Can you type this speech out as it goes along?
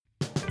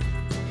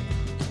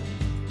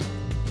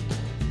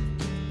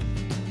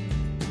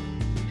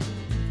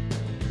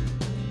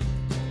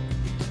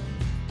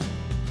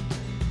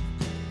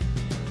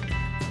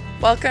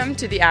Welcome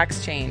to the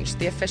Axe Change,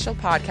 the official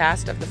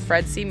podcast of the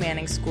Fred C.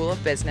 Manning School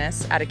of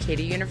Business at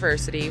Acadia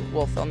University,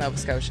 Wolfville, Nova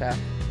Scotia.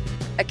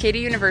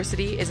 Acadia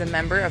University is a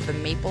member of the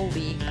Maple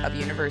League of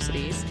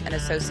Universities, an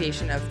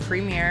association of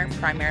premier,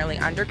 primarily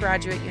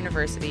undergraduate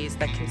universities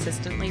that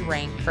consistently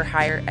rank for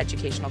higher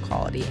educational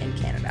quality in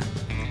Canada.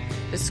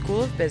 The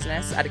School of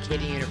Business at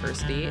Acadia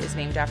University is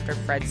named after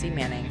Fred C.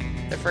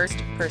 Manning, the first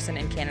person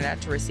in Canada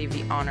to receive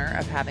the honor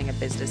of having a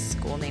business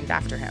school named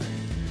after him.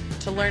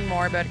 To learn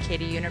more about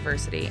Acadia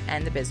University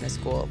and the business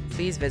school,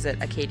 please visit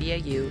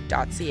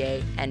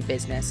acadiau.ca and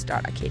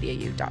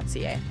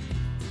business.acadiau.ca.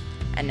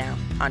 And now,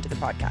 on to the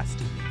podcast.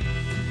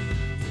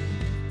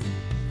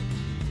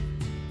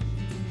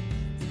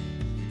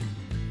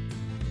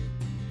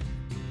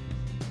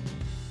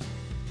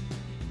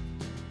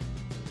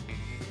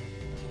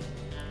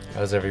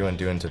 How's everyone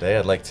doing today?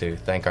 I'd like to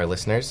thank our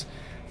listeners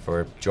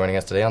for joining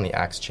us today on the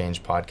Axe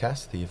Change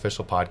podcast, the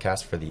official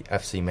podcast for the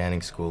FC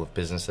Manning School of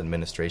Business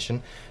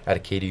Administration at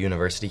Acadia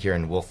University here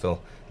in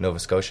Wolfville, Nova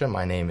Scotia.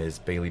 My name is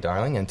Bailey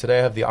Darling, and today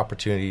I have the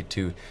opportunity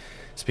to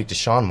speak to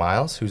Sean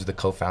Miles, who's the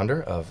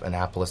co-founder of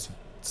Annapolis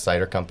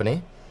Cider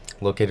Company,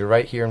 located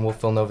right here in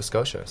Wolfville, Nova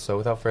Scotia. So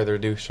without further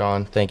ado,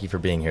 Sean, thank you for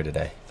being here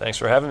today. Thanks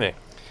for having me.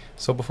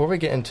 So before we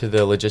get into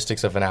the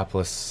logistics of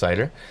Annapolis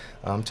Cider,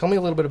 tell me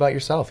a little bit about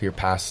yourself, your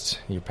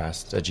past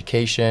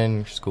education,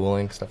 your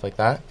schooling, stuff like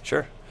that.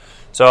 Sure.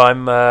 So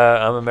I'm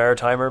a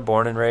Maritimer,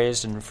 born and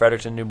raised in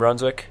Fredericton, New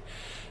Brunswick,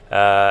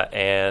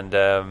 and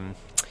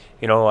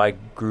I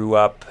grew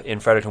up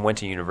in Fredericton, went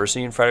to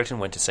university in Fredericton,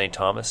 went to St.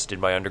 Thomas, did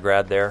my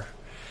undergrad there,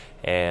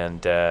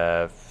 and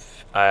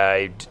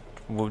I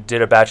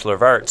did a Bachelor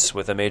of Arts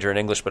with a major in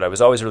English, but I was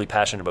always really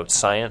passionate about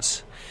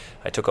science.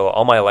 I took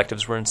all my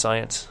electives were in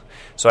science,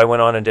 so I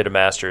went on and did a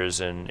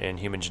master's in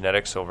human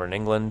genetics over in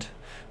England.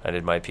 I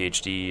did my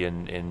PhD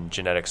in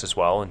genetics as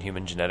well, in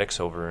human genetics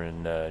over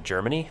in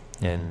Germany,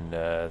 and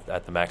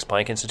at the Max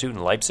Planck Institute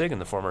in Leipzig in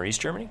the former East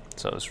Germany.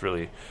 So it was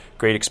really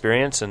great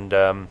experience. And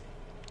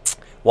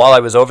while I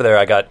was over there,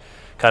 I got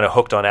kind of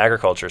hooked on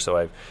agriculture.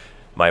 So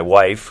my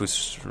wife,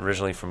 who's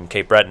originally from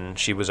Cape Breton,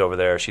 she was over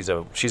there. She's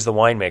the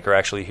winemaker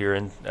actually here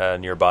in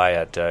nearby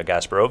at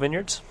Gaspereau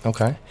Vineyards.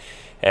 Okay.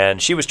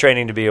 And she was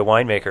training to be a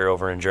winemaker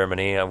over in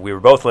Germany. We were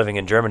both living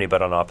in Germany,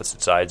 but on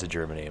opposite sides of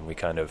Germany. And we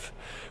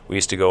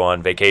used to go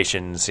on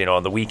vacations,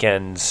 on the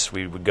weekends.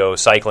 We would go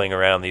cycling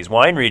around these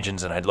wine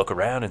regions, and I'd look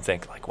around and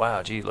think, like,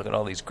 wow, gee, look at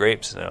all these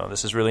grapes.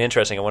 This is really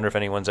interesting. I wonder if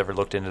anyone's ever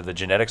looked into the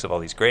genetics of all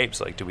these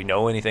grapes. Like, do we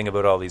know anything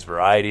about all these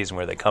varieties and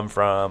where they come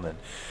from and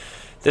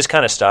this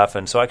kind of stuff?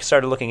 And so I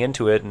started looking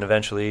into it, and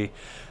eventually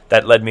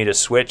that led me to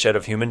switch out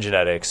of human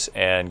genetics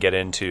and get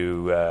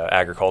into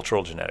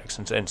agricultural genetics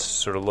and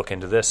sort of look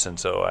into this. And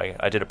so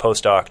I did a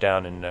postdoc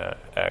down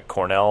at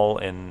Cornell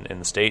in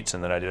the States,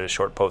 and then I did a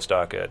short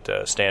postdoc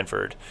at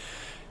Stanford.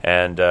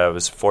 And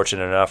was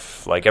fortunate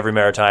enough, like every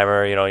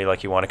Maritimer,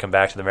 you want to come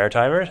back to the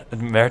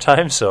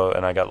Maritime. So,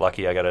 and I got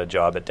lucky. I got a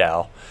job at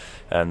DAL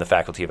and the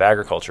Faculty of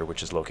Agriculture,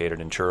 which is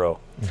located in Truro.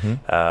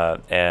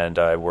 Mm-hmm. And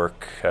I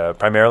work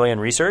primarily in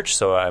research.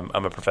 So I'm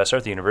a professor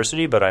at the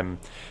university, but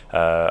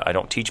I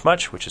don't teach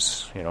much, which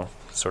is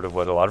sort of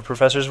what a lot of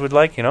professors would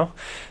like.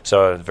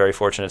 So a very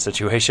fortunate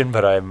situation.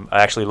 But I'm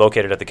actually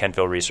located at the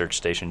Kentville Research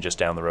Station just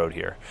down the road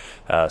here.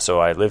 So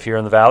I live here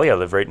in the Valley. I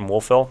live right in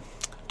Wolfville.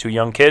 2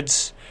 young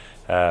kids,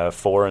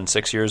 4 and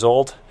 6 years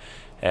old.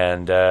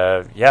 And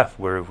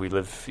we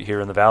live here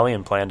in the Valley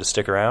and plan to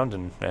stick around,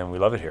 and we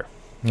love it here.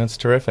 That's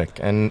terrific.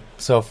 And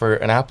so for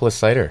Annapolis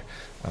Cider,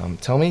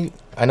 tell me,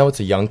 I know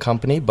it's a young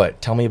company,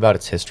 but tell me about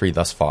its history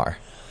thus far.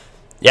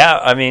 Yeah,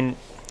 I mean,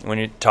 when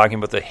you're talking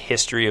about the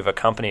history of a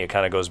company, it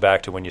kind of goes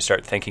back to when you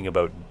start thinking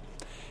about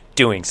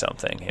doing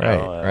something.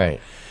 Right.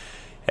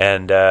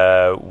 And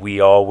my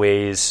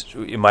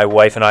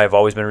wife and I have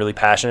always been really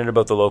passionate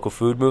about the local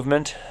food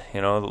movement. The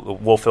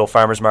Wolfville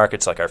Farmers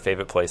Market's like our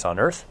favorite place on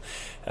earth.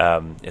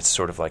 It's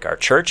sort of like our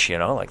church,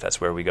 like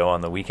that's where we go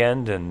on the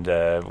weekend and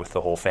with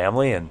the whole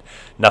family, and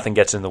nothing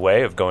gets in the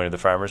way of going to the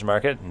farmers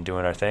market and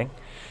doing our thing.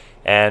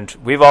 And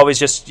we've always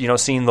just,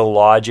 seen the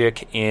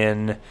logic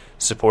in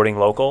supporting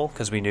local,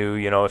 because we knew,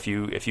 if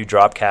you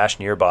drop cash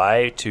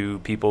nearby to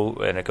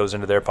people and it goes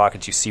into their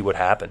pockets, you see what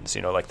happens.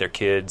 Like their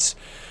kids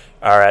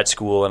are at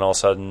school and all of a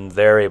sudden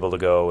they're able to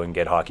go and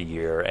get hockey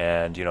gear,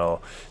 and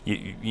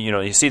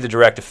you see the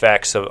direct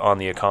effects on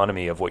the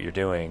economy of what you're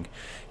doing.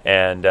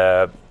 And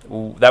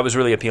that was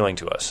really appealing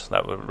to us,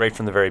 that was right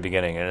from the very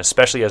beginning, and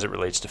especially as it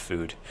relates to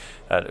food,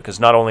 because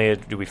not only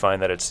do we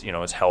find that it's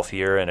it's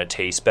healthier and it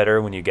tastes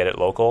better when you get it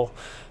local,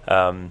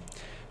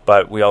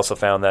 but we also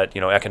found that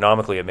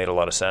economically it made a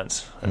lot of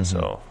sense. And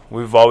so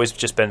we've always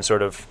just been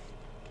sort of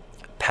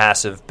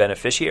passive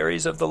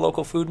beneficiaries of the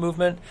local food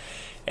movement.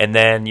 And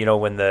then,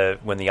 when the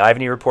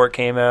Ivany report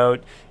came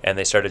out and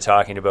they started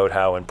talking about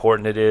how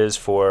important it is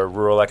for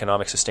rural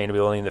economic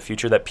sustainability in the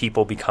future that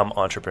people become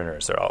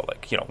entrepreneurs, they're all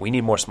like, we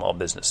need more small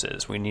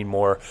businesses. We need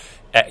more,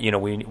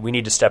 we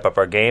need to step up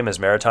our game as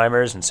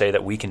Maritimers and say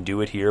that we can do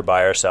it here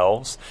by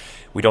ourselves.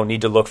 We don't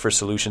need to look for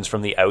solutions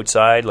from the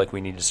outside. Like, we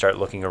need to start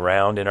looking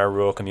around in our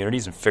rural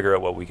communities and figure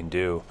out what we can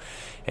do.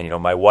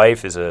 And, my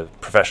wife is a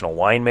professional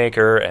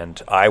winemaker,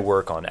 and I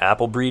work on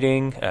apple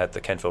breeding at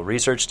the Kentville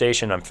Research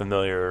Station. I'm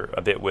familiar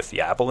a bit with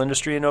the apple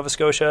industry in Nova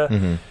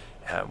Scotia.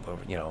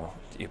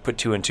 You put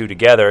two and two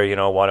together,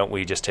 why don't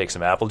we just take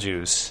some apple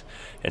juice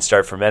and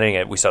start fermenting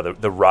it? We saw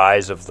the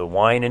rise of the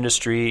wine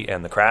industry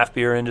and the craft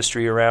beer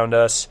industry around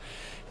us.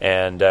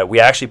 And we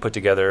actually put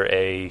together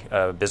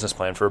a business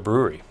plan for a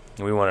brewery.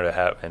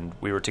 And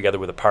we were together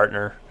with a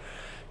partner,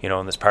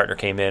 and this partner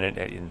came in,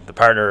 and the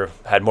partner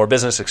had more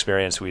business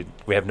experience. We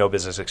have no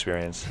business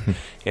experience,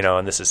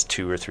 and this is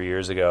 2 or 3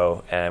 years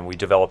ago. And we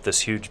developed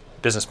this huge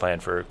business plan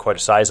for quite a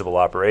sizable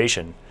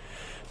operation.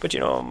 But,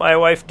 my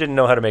wife didn't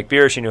know how to make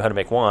beer. She knew how to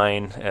make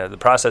wine. The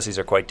processes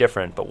are quite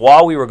different. But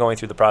while we were going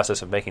through the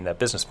process of making that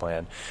business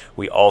plan,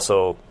 we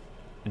also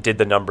ran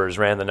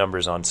the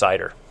numbers on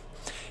cider.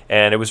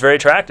 And it was very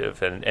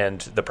attractive.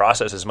 And the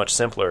process is much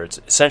simpler. It's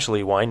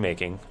essentially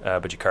winemaking,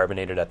 but you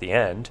carbonate it at the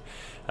end.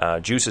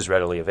 Juice is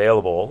readily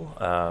available.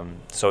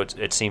 So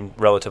it seemed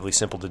relatively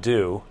simple to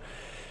do.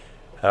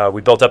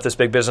 We built up this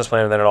big business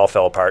plan, and then it all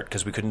fell apart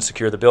because we couldn't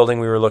secure the building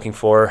we were looking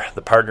for.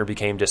 The partner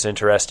became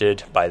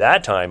disinterested. By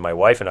that time, my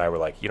wife and I were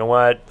like, you know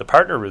what? The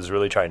partner was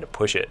really trying to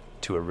push it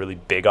to a really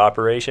big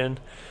operation.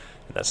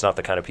 And that's not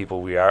the kind of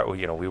people we are.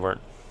 We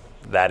weren't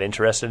that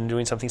interested in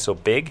doing something so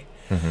big.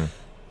 Mm-hmm.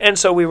 And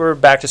so we were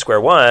back to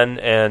square one,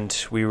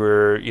 and we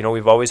were,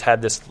 we've always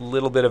had this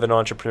little bit of an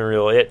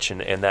entrepreneurial itch,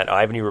 and that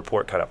Ivany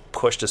report kind of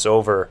pushed us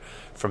over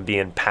from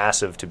being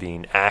passive to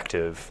being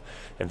active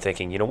and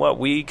thinking,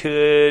 we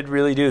could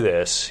really do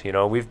this.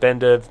 We've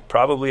been to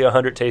probably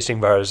 100 tasting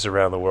bars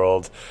around the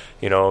world,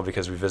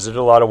 because we visited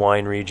a lot of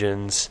wine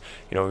regions.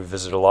 We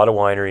visited a lot of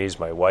wineries.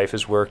 My wife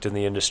has worked in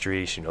the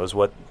industry. She knows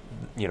what,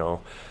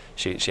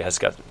 she has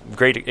got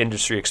great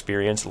industry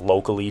experience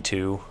locally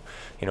too.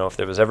 If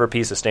there was ever a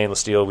piece of stainless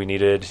steel we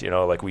needed,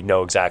 we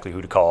know exactly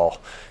who to call,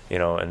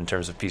 in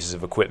terms of pieces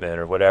of equipment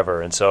or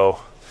whatever. And so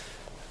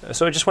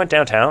I just went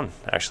downtown,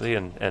 actually,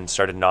 and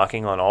started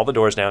knocking on all the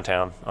doors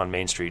downtown on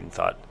Main Street and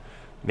thought,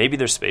 maybe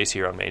there's space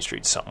here on Main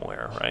Street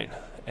somewhere, right?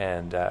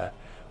 And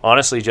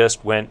honestly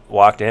just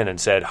walked in and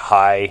said,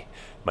 hi,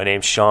 my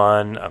name's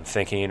Sean. I'm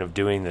thinking of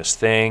doing this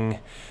thing.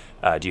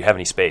 Do you have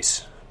any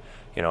space?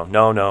 No.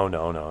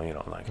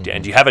 Mm-hmm.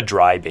 And do you have a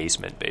dry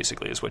basement,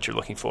 basically, is what you're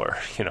looking for.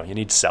 You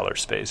need cellar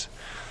space.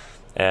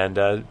 And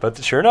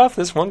but sure enough,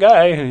 this one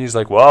guy, and he's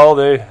like, well,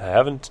 they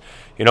haven't,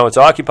 it's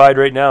occupied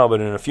right now,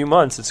 but in a few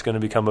months it's going to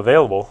become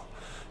available.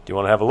 Do you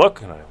want to have a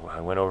look? And I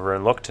went over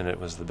and looked, and it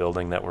was the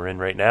building that we're in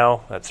right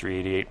now at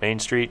 388 Main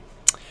Street.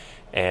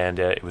 And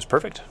it was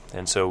perfect.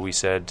 And so we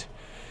said,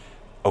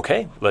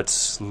 okay,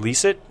 let's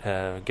lease it,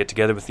 get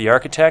together with the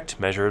architect,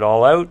 measure it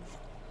all out,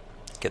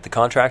 get the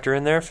contractor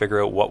in there,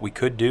 figure out what we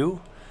could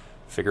do,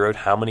 figure out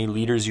how many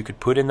liters you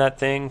could put in that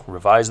thing,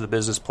 revise the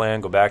business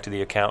plan, go back to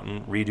the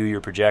accountant, redo your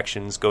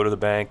projections, go to the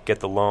bank, get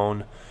the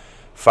loan,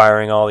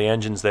 firing all the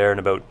engines there in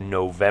about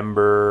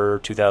November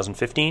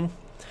 2015.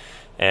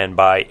 And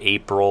by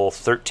April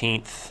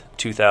 13th,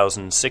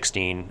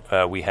 2016,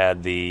 we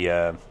had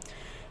the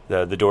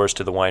doors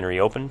to the winery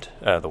opened.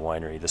 The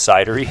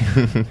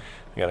cidery.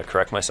 I got to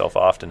correct myself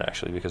often,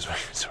 actually, because we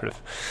sort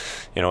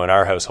of, in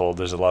our household,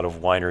 there's a lot of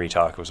winery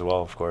talk as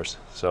well, of course.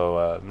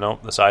 So,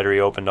 the cidery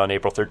opened on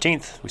April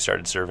 13th. We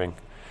started serving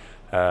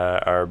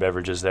our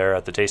beverages there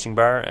at the tasting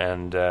bar,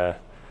 and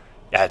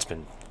it's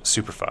been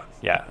super fun.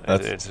 Yeah,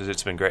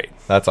 it's been great.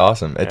 That's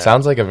awesome. It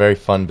sounds like a very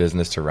fun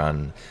business to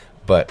run,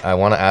 but I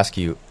want to ask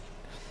you,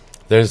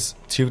 there's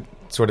two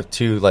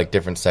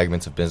different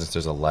segments of business.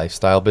 There's a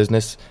lifestyle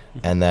business, mm-hmm.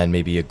 and then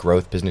maybe a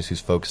growth business who's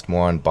focused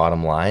more on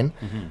bottom line.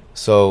 Mm-hmm.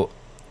 So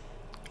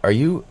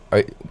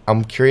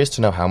I'm curious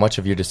to know how much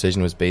of your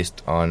decision was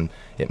based on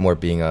it more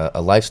being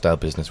a lifestyle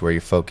business where you're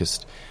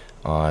focused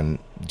on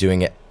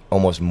doing it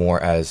almost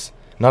more as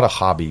not a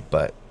hobby,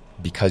 but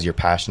because you're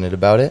passionate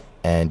about it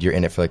and you're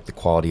in it for the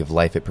quality of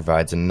life it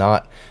provides, and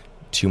not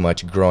too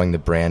much growing the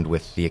brand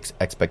with the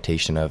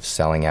expectation of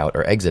selling out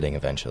or exiting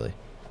eventually.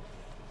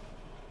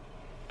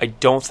 I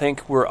don't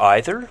think we're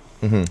either.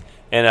 Mm-hmm.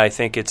 And I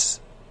think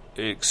it's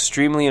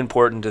extremely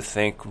important to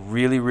think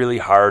really, really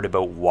hard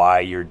about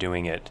why you're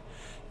doing it,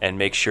 and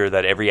make sure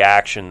that every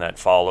action that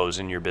follows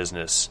in your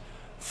business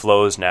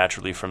flows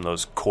naturally from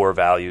those core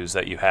values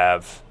that you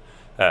have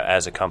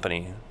as a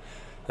company.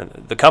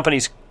 The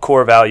company's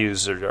core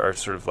values are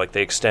sort of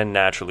they extend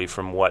naturally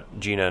from what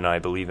Gina and I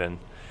believe in.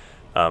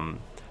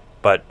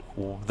 But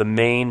the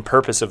main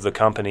purpose of the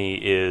company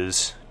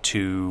is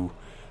to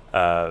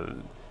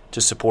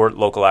support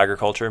local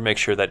agriculture, make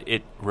sure that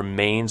it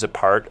remains a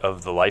part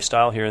of the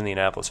lifestyle here in the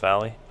Annapolis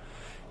Valley,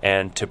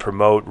 and to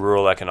promote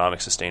rural economic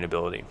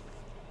sustainability.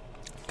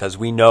 Because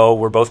we know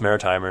we're both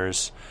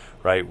Maritimers,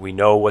 right? We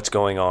know what's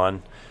going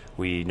on.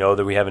 We know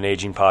that we have an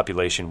aging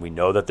population. We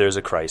know that there's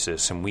a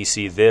crisis, and we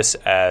see this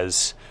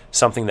as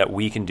something that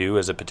we can do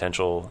as a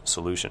potential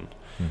solution.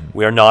 Mm-hmm.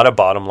 We are not a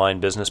bottom line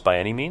business by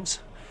any means.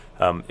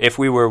 If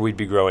we were, we'd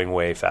be growing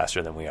way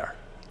faster than we are.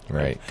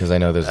 Right, because I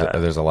know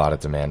there's a lot of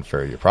demand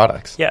for your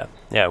products.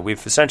 Yeah.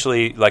 We've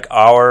essentially, like,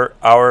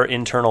 our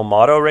internal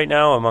motto right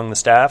now among the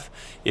staff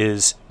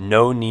is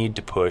no need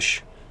to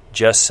push,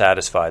 just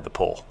satisfy the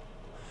pull,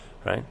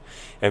 right?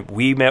 And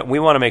we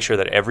want to make sure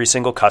that every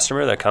single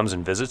customer that comes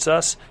and visits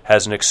us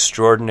has an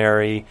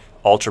extraordinary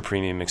ultra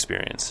premium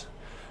experience.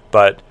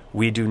 But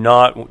we do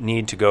not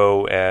need to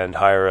go and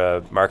hire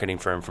a marketing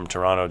firm from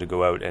Toronto to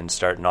go out and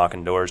start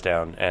knocking doors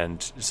down,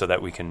 and so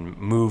that we can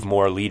move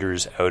more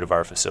leaders out of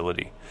our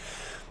facility.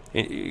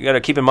 You got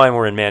to keep in mind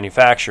we're in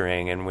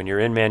manufacturing, and when you're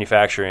in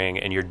manufacturing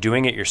and you're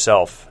doing it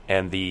yourself,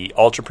 and the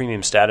ultra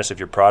premium status of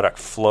your product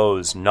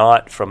flows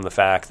not from the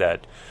fact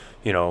that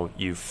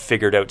you've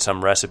figured out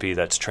some recipe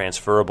that's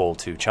transferable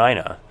to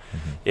China.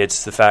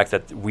 It's the fact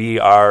that we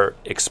are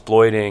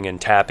exploiting and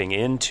tapping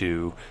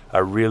into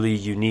a really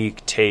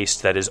unique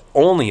taste that is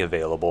only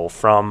available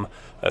from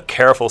a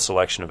careful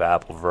selection of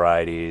apple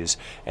varieties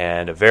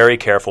and a very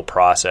careful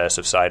process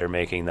of cider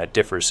making that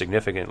differs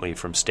significantly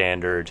from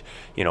standard,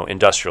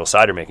 industrial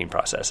cider making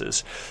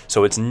processes.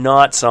 So it's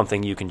not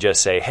something you can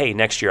just say, hey,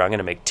 next year I'm going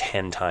to make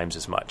 10 times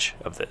as much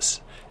of this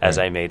as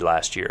I made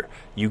last year.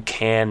 You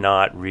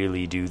cannot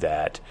really do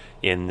that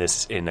in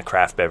the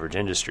craft beverage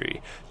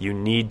industry. You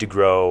need to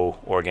grow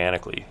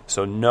organically.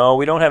 So no,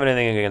 we don't have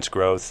anything against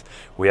growth.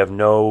 We have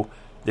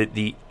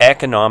the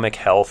economic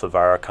health of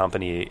our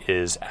company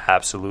is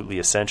absolutely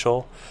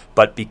essential,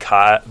 but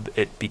because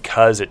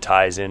it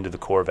ties into the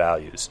core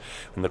values.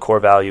 And the core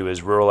value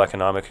is rural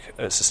economic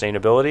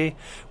sustainability.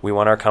 We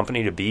want our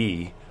company to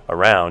be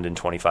around in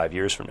 25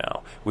 years from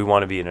now. We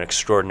want to be an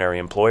extraordinary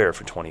employer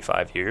for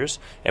 25 years,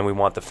 and we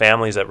want the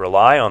families that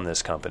rely on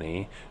this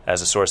company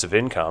as a source of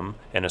income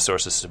and a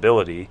source of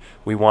stability,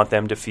 we want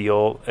them to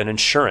feel an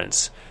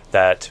insurance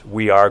that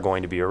we are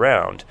going to be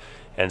around.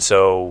 And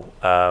so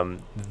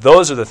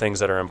those are the things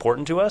that are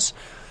important to us.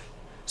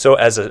 So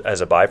as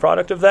a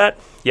byproduct of that,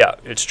 yeah,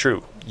 it's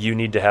true. You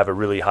need to have a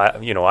really high,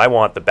 I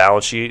want the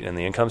balance sheet and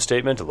the income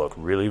statement to look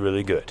really,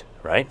 really good,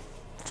 right?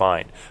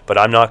 Fine. But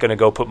I'm not going to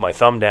go put my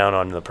thumb down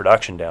on the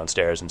production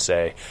downstairs and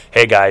say,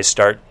 hey guys,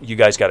 you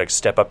guys got to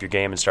step up your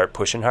game and start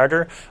pushing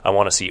harder. I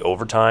want to see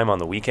overtime on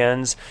the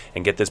weekends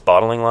and get this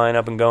bottling line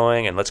up and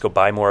going, and let's go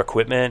buy more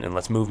equipment and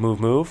let's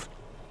move.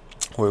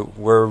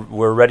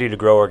 We're ready to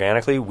grow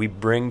organically. We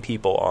bring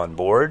people on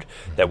board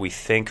that we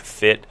think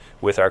fit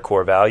with our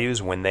core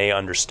values when they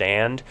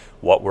understand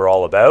what we're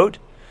all about.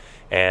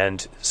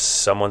 And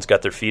someone's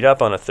got their feet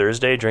up on a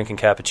Thursday drinking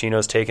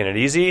cappuccinos, taking it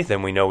easy,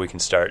 then we know we can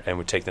start and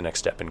we take the next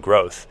step in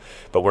growth.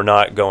 But we're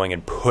not going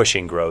and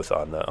pushing growth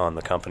on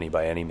the company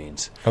by any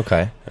means.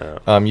 Okay.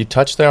 You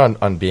touched there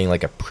on being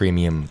like a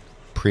premium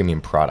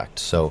product.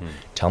 So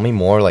tell me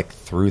more, like,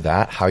 through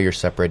that, how you're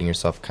separating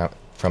yourself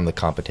from the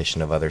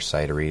competition of other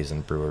cideries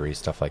and breweries,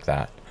 stuff like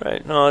that.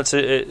 Right. No,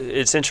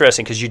 it's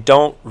interesting because you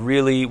don't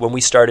really, when we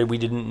started, we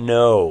didn't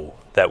know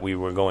that we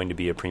were going to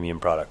be a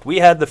premium product. We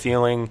had the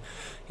feeling,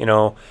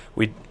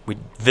 we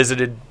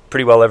visited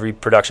pretty well every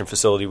production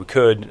facility we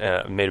could,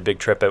 made a big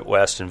trip out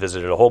west and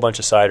visited a whole bunch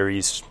of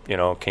cideries,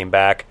 came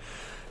back.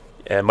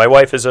 And my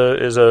wife is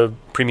a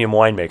premium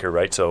winemaker,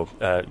 right? So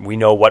we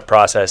know what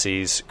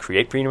processes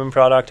create premium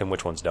product and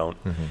which ones don't.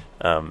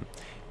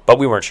 But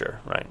we weren't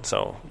sure, right?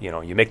 So,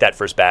 you make that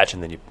first batch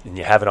and then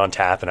you have it on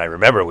tap. And I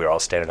remember we were all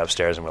standing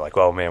upstairs and we're like,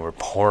 oh man, we're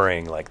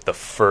pouring like the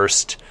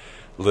first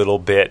little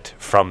bit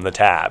from the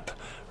tap,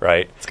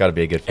 right? It's got to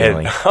be a good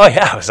feeling. And, oh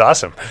yeah, it was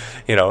awesome.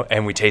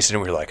 And we tasted it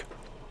and we were like,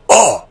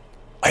 oh,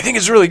 I think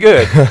it's really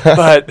good.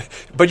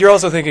 but you're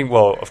also thinking,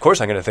 well, of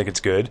course I'm going to think it's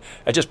good.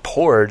 I just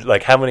poured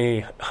like how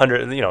many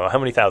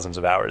thousands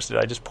of hours did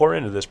I just pour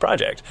into this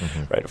project,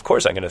 right? Of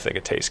course I'm going to think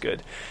it tastes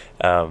good.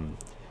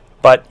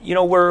 But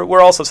we're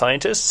also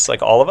scientists,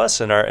 like all of us,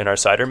 and our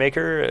cider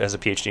maker has a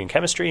PhD in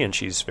chemistry, and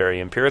she's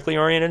very empirically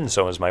oriented, and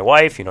so is my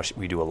wife.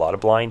 We do a lot of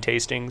blind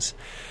tastings.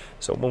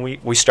 So when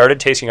we started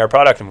tasting our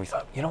product, and we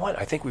thought, you know what,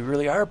 I think we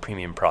really are a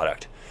premium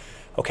product.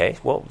 Okay,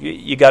 well,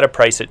 you got to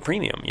price it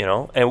premium,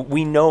 and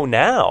we know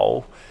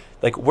now,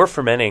 like, we're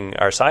fermenting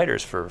our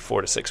ciders for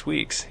 4 to 6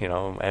 weeks,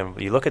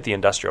 and you look at the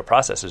industrial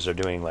processes are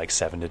doing like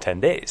 7 to 10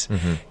 days,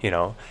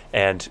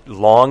 and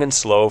long and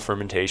slow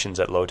fermentations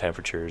at low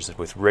temperatures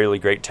with really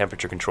great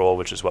temperature control,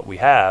 which is what we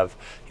have,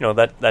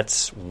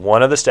 that's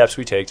one of the steps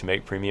we take to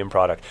make premium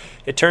product.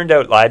 It turned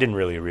out, I didn't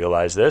really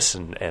realize this,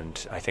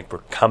 and I think we're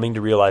coming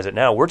to realize it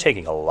now. We're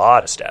taking a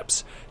lot of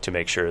steps to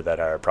make sure that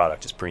our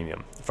product is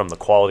premium, from the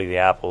quality of the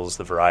apples,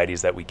 the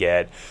varieties that we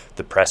get,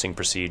 the pressing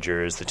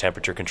procedures, the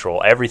temperature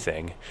control,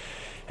 everything.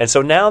 And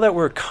so now that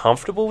we're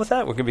comfortable with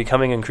that, we're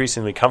becoming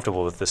increasingly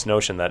comfortable with this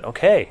notion that,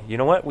 okay, you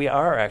know what, we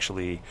are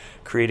actually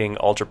creating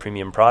ultra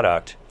premium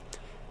product.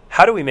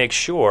 How do we make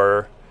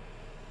sure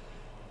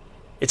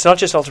it's not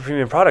just ultra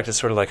premium product? It's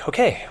sort of like,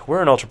 okay,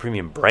 we're an ultra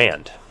premium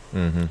brand,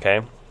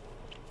 okay?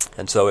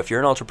 And so if you're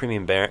an ultra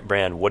premium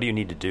brand, what do you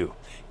need to do?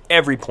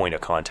 Every point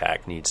of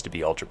contact needs to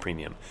be ultra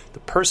premium. The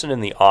person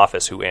in the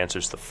office who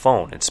answers the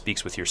phone and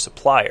speaks with your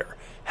supplier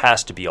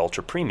has to be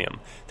ultra premium.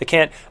 They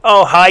can't,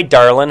 oh, hi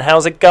darling,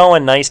 how's it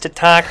going? Nice to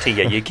talk to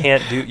you. You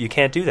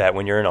can't do that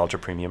when you're an ultra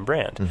premium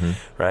brand,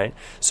 right?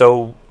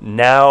 So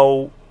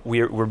now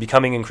we're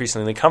becoming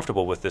increasingly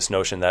comfortable with this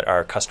notion that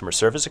our customer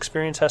service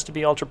experience has to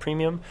be ultra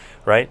premium,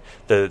 right?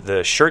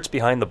 The shirts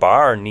behind the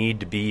bar need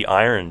to be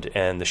ironed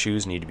and the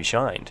shoes need to be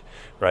shined,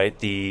 right?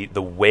 The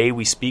way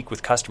we speak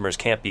with customers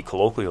can't be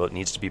colloquial; it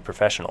needs to be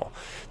professional.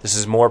 This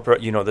is more,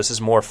 this is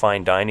more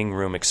fine dining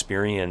room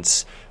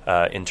experience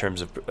in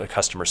terms of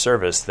customer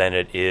service than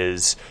it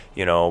is,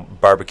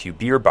 barbecue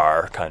beer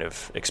bar kind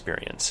of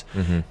experience.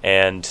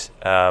 And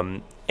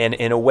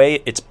in a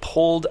way, it's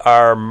pulled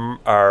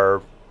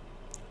our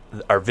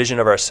vision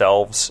of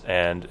ourselves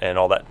and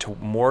all that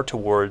more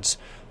towards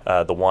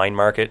the wine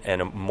market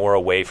and more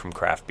away from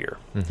craft beer.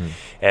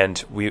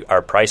 And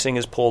our pricing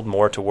is pulled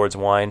more towards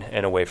wine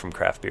and away from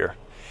craft beer.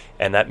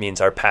 And that means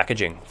our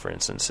packaging, for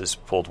instance, is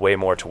pulled way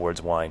more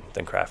towards wine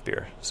than craft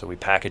beer. So we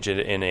package it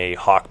in a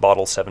Hawk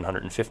bottle,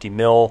 750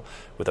 ml,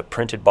 with a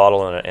printed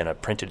bottle and a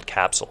printed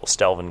capsule, a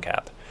Stelvin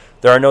cap.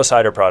 There are no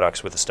cider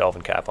products with a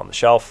Stelvin cap on the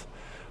shelf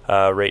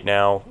right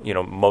now.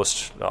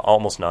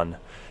 Almost none.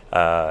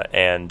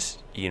 And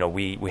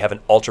we have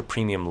an ultra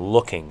premium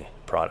looking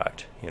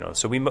product.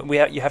 So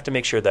you have to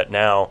make sure that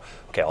now,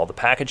 all the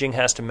packaging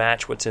has to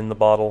match what's in the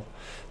bottle.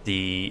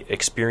 The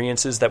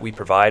experiences that we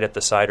provide at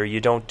the cider, you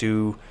don't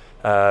do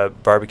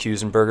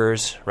barbecues and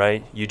burgers,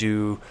 right? You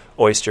do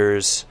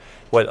oysters.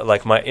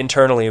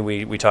 Internally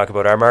we talk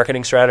about our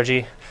marketing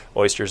strategy: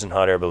 oysters and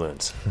hot air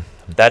balloons.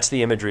 That's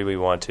the imagery we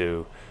want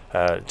to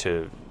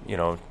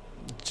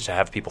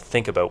have people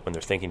think about when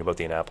they're thinking about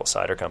the Annapolis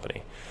Cider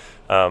Company.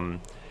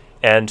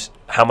 And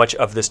how much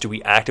of this do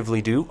we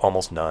actively do?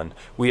 Almost none.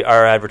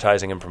 Our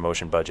advertising and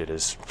promotion budget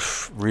is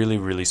really,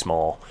 really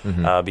small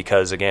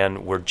because,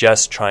 again, we're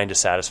just trying to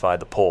satisfy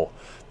the pull.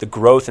 The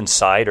growth in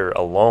cider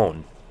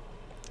alone,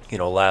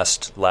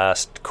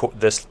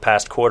 this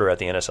past quarter at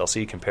the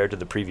NSLC compared to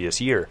the previous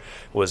year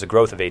was a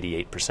growth of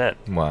 88%.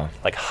 Wow.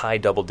 Like high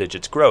double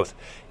digits growth.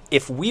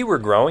 If we were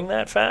growing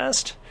that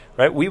fast,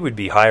 right, we would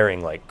be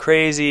hiring like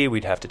crazy.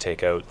 We'd have to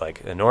take out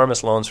like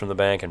enormous loans from the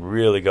bank and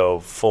really go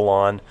full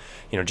on,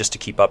 just to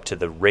keep up to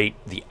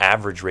the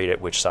average rate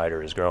at which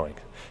cider is growing.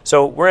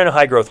 So we're in a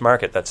high growth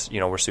market. That's,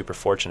 we're super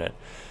fortunate.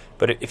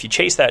 But if you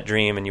chase that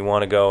dream and you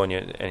want to go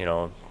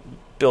and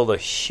build a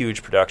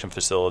huge production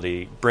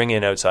facility, bring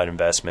in outside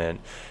investment,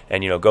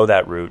 and go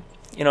that route,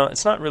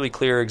 it's not really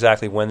clear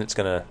exactly when it's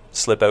going to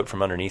slip out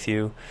from underneath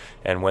you,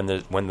 and when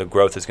the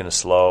growth is going to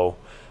slow,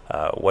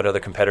 what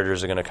other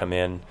competitors are going to come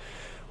in.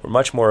 We're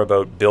much more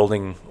about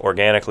building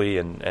organically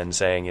and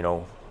saying,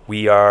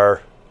 we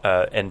are,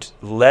 and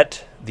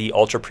let the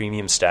ultra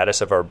premium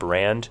status of our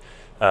brand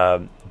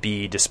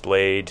be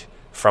displayed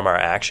from our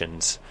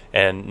actions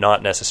and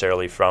not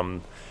necessarily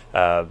from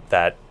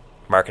that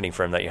marketing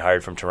firm that you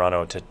hired from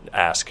Toronto to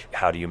ask,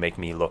 how do you make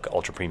me look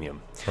ultra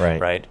premium?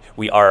 Right?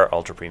 We are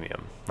ultra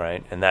premium,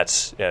 right? And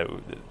that's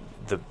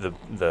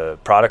the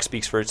product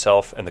speaks for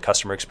itself, and the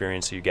customer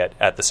experience you get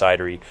at the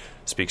cidery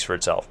speaks for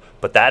itself.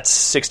 But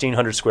that's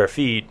 1,600 square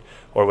feet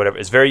or whatever.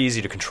 It's very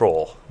easy to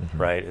control,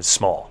 right? It's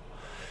small.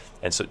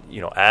 And so,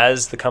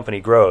 as the company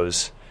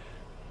grows,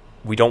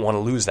 we don't want to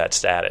lose that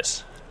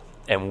status.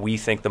 And we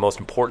think the most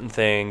important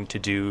thing to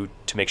do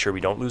to make sure we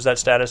don't lose that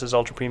status as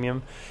ultra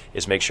premium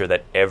is make sure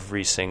that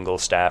every single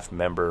staff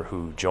member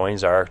who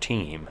joins our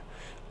team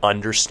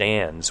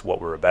understands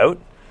what we're about,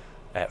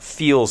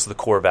 feels the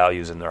core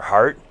values in their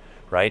heart,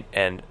 right,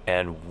 and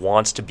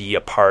wants to be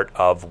a part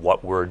of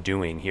what we're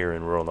doing here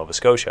in rural Nova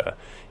Scotia.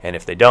 And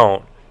if they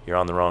don't, you're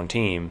on the wrong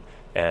team,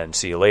 and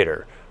see you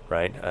later,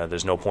 right?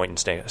 There's no point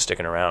in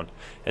sticking around.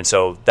 And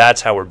so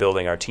that's how we're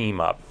building our team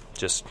up.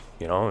 Just,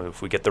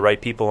 if we get the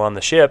right people on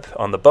the ship,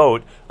 on the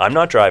boat, I'm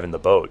not driving the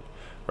boat,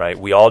 right?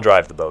 We all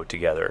drive the boat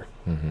together.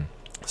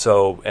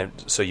 So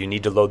you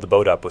need to load the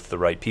boat up with the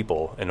right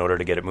people in order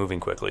to get it moving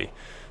quickly.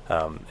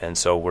 And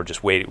so we're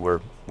just we're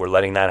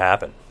letting that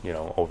happen,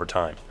 over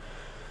time.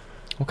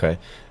 Okay.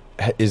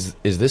 Is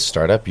this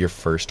startup your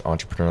first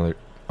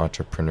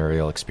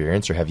entrepreneurial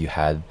experience, or have you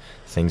had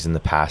things in the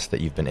past that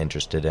you've been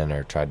interested in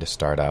or tried to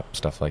start up,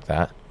 stuff like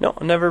that? No,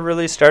 never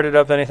really started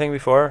up anything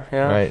before.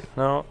 Yeah. Right.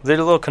 No. Did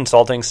a little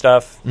consulting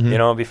stuff,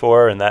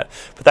 before, and that,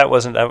 but that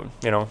wasn't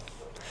that,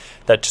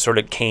 that sort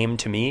of came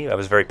to me. I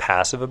was very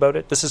passive about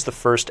it. This is the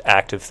first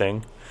active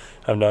thing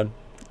I've done.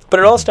 But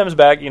it all stems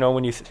back,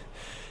 when you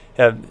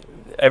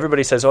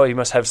everybody says, "Oh, you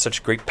must have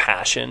such great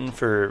passion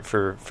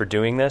for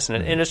doing this,"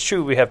 and it's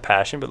true, we have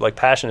passion, but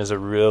passion is a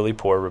really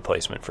poor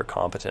replacement for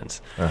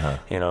competence.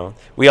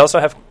 We also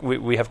have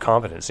we have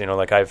competence.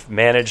 I've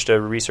managed a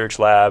research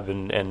lab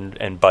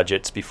and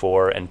budgets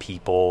before, and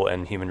people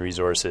and human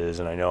resources,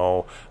 and I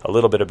know a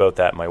little bit about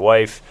that. My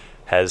wife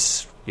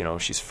has,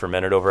 she's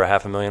fermented over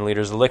 500,000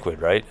 liters of liquid,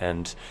 right,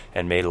 and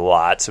made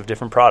lots of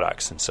different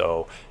products, and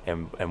so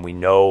and we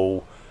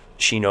know.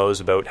 She knows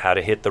about how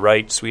to hit the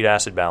right sweet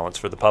acid balance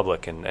for the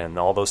public and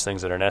all those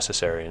things that are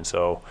necessary. And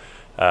so,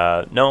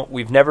 no,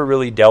 we've never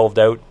really delved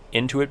out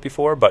into it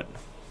before, but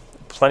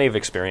plenty of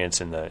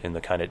experience in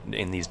the kind of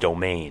in these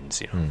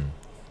domains.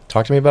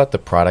 Talk to me about the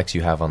products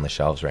you have on the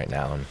shelves right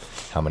now and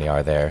how many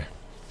are there.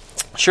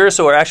 Sure.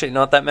 So we're actually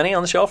not that many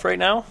on the shelf right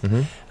now,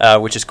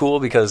 which is cool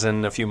because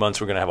in a few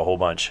months we're going to have a whole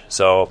bunch.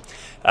 So,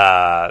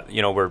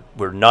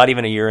 we're not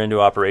even a year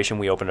into operation.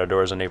 We opened our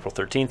doors on April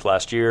 13th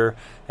last year,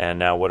 and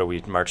now what are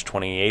we, March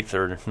 28th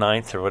or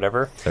 9th or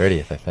whatever?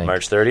 30th, I think.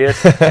 March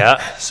 30th,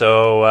 yeah.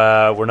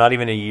 So we're not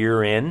even a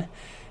year in,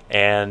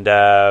 and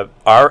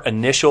our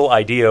initial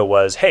idea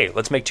was, hey,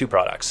 let's make 2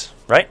 products,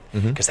 right?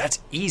 Because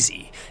that's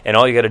easy, and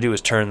all you got to do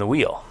is turn the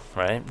wheel.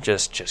 Right,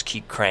 just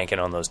keep cranking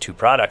on those 2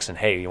 products, and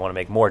hey, you want to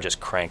make more, just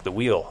crank the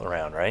wheel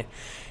around, right?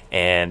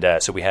 And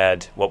so we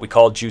had what we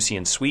called Juicy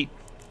and Sweet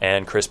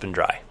and Crisp and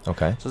Dry.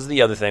 Okay. So this is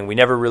the other thing. We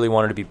never really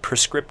wanted to be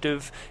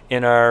prescriptive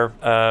in our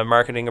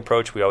marketing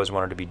approach. We always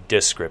wanted to be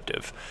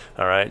descriptive.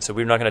 All right. So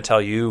we're not going to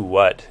tell you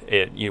what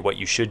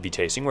you should be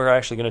tasting. We're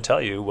actually going to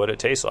tell you what it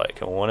tastes like.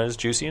 One is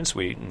juicy and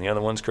sweet, and the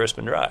other one's crisp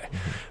and dry.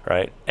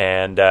 Right.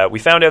 And we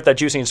found out that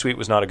juicy and sweet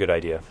was not a good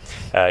idea.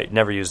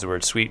 Never use the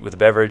word sweet with a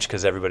beverage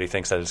because everybody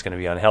thinks that it's going to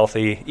be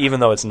unhealthy,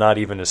 even though it's not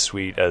even as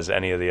sweet as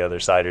any of the other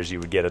ciders you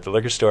would get at the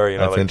liquor store.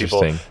 That's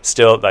interesting. People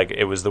still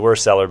it was the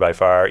worst seller by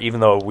far, even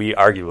though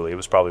arguably it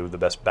was probably the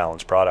best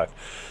balanced product.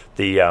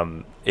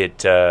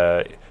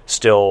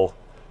 Still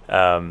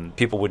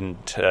people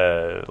wouldn't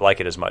like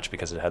it as much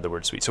because it had the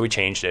word sweet. So we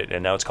changed it,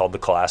 and now it's called the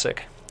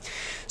Classic.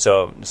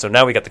 So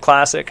now we got the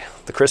Classic,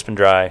 the Crisp and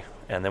Dry,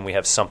 and then we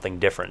have something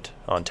different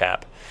on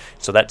tap.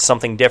 So that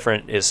something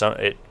different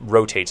it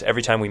rotates.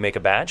 Every time we make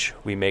a batch,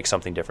 we make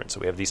something different. So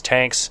we have these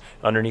tanks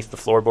underneath the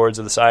floorboards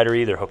of the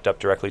cidery. They're hooked up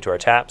directly to our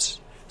taps.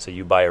 So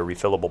you buy a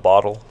refillable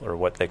bottle, or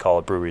what they call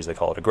at breweries, they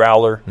call it a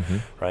growler,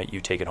 right? You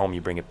take it home,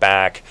 you bring it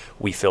back,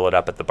 we fill it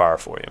up at the bar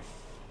for you.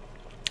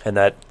 And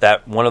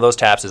that one of those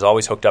taps is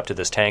always hooked up to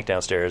this tank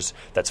downstairs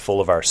that's full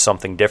of our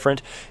something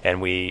different,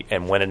 and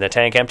when the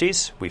tank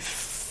empties, we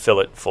fill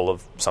it full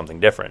of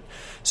something different.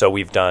 So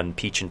we've done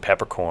peach and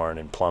peppercorn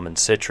and plum and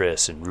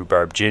citrus and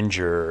rhubarb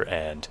ginger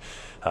and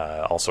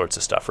all sorts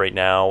of stuff. Right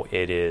now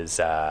it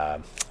is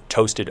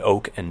toasted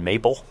oak and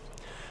maple.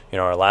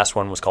 Our last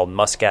one was called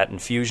Muscat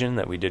Infusion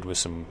that we did with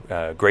some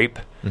grape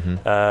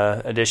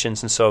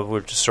additions, and so we're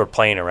just sort of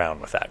playing around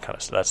with that kind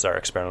of stuff. That's our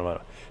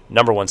experimental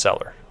number 1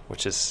 seller,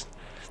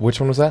 Which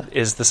one was that?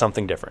 Is the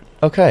something different.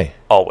 Okay.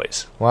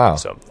 Always. Wow.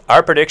 So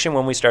our prediction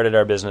when we started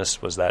our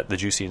business was that the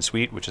Juicy and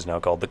Sweet, which is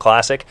now called the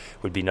Classic,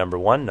 would be number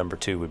 1, number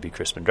 2 would be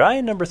Crisp and Dry,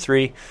 and number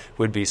 3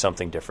 would be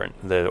something different.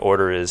 The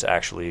order is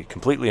actually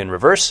completely in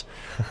reverse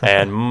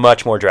and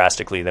much more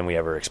drastically than we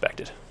ever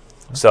expected.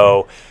 Okay.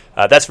 So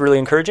that's really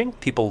encouraging.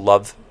 People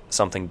love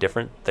something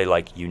different. They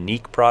like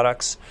unique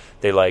products.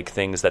 They like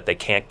things that they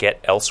can't get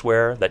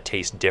elsewhere that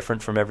taste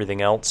different from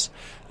everything else.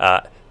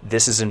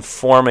 This is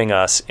informing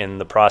us in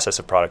the process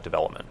of product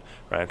development.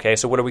 Right? Okay,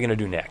 so what are we going to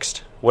do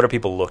next? What are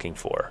people looking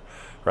for?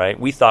 Right?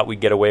 We thought we'd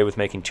get away with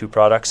making 2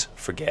 products.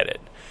 Forget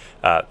it.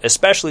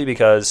 Especially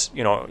because,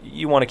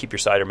 you want to keep your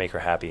cider maker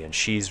happy, and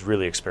she's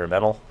really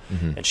experimental,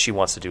 and she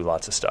wants to do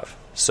lots of stuff.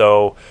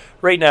 So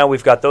right now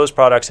we've got those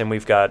products, and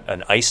we've got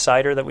an ice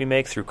cider that we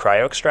make through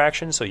cryo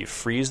extraction. So you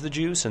freeze the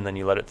juice, and then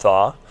you let it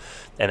thaw.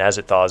 And as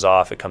it thaws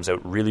off, it comes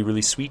out really,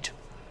 really sweet.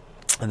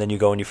 And then you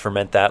go and you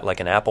ferment that like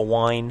an apple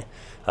wine.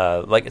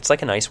 It's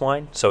like an ice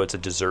wine, so it's a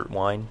dessert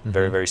wine,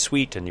 very, very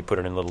sweet, and you put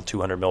it in little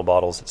 200 ml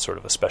bottles. It's sort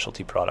of a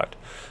specialty product.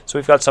 So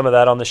we've got some of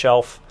that on the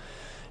shelf.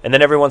 And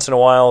then every once in a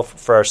while,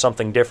 for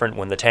something different,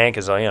 when the tank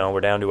is,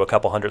 we're down to a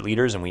couple 100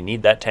 liters and we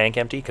need that tank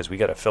empty because we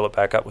got to fill it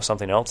back up with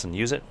something else and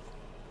use it,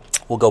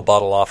 we'll go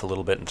bottle off a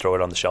little bit and throw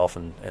it on the shelf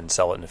and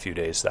sell it in a few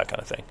days, that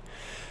kind of thing.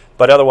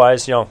 But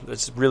otherwise,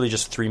 it's really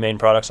just 3 main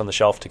products on the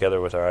shelf together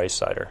with our ice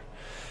cider.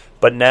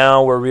 But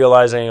now we're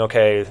realizing,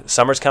 okay,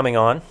 summer's coming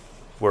on.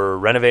 We're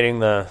renovating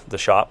the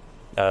shop,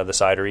 the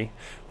cidery.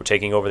 We're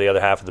taking over the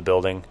other half of the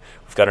building.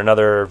 We've got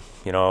another,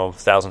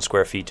 1,000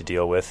 square feet to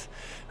deal with.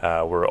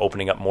 We're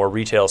opening up more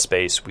retail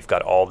space. We've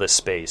got all this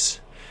space.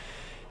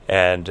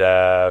 And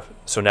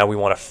so now we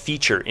want to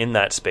feature in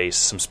that space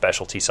some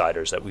specialty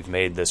ciders that we've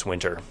made this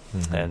winter.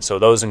 And so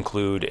those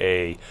include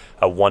a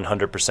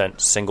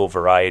 100% single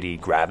variety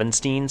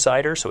Gravenstein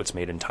cider. So it's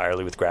made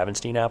entirely with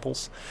Gravenstein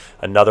apples.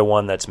 Another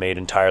one that's made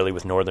entirely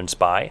with Northern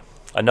Spy.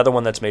 Another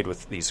one that's made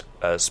with these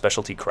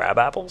specialty crab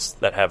apples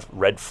that have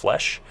red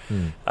flesh.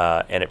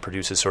 And it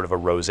produces sort of a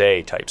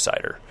rosé type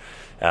cider.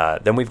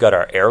 Then we've got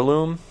our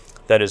heirloom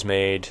that is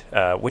made,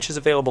 which is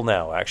available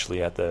now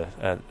actually at the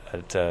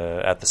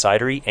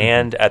cidery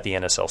and at the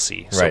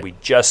NSLC. So we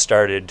just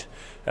started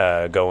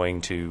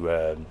going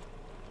to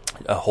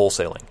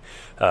wholesaling,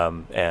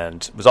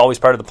 and it was always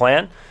part of the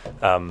plan.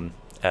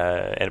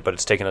 But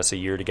it's taken us a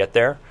year to get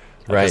there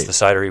because the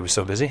cidery was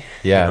so busy.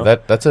 Yeah,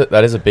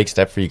 that is a big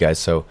step for you guys.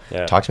 So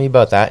talk to me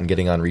about that and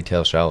getting on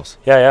retail shelves.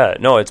 Yeah.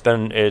 No, it's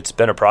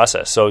been a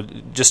process. So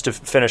just to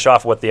finish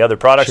off what the other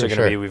products are going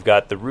to be, we've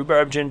got the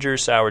rhubarb ginger,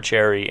 sour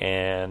cherry,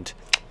 and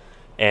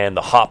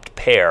the hopped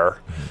pear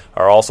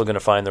are also going to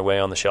find their way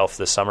on the shelf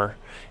this summer.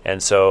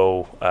 And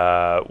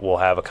so we'll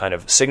have a kind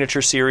of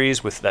signature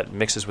series that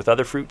mixes with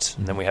other fruits,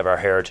 and then we have our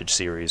heritage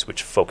series,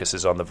 which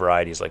focuses on the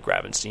varieties like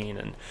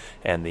Gravenstein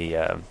and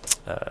the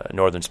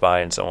Northern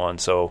Spy and so on.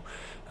 So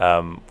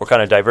we're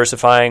kind of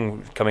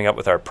diversifying, coming up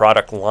with our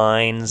product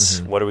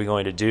lines. What are we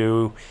going to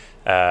do?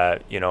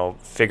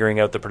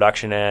 Figuring out the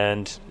production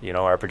end,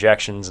 our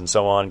projections and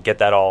so on, get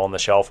that all on the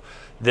shelf.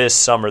 This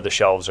summer, the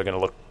shelves are going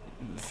to look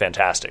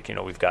fantastic.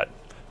 We've got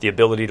the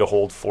ability to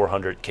hold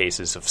 400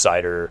 cases of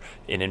cider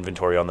in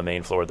inventory on the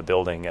main floor of the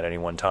building at any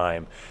one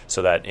time,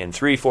 so that in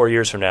 3-4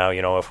 years from now,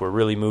 if we're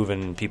really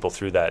moving people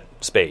through that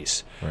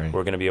space, right,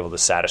 we're going to be able to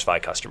satisfy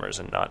customers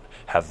and not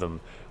have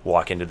them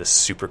walk into this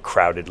super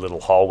crowded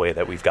little hallway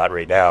that we've got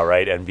right now,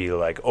 right, and be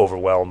like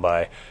overwhelmed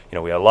by,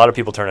 we had a lot of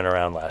people turning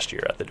around last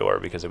year at the door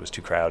because it was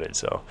too crowded.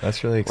 So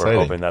that's really exciting.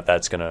 We're hoping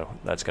that's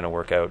gonna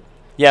work out.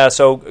 Yeah.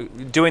 So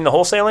doing the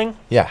wholesaling.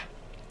 Yeah.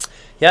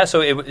 Yeah,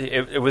 so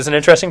it was an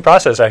interesting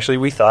process, actually.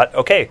 We thought,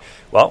 okay,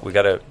 well, we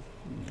got to,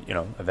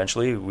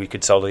 eventually we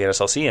could sell to the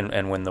NSLC,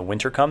 and when the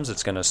winter comes,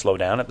 it's going to slow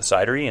down at the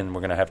cidery, and we're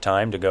going to have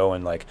time to go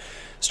and,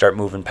 start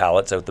moving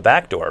pallets out the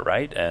back door,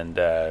 right? And,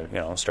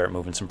 start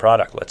moving some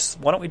product.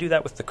 Why don't we do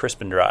that with the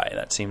crisp and dry?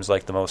 That seems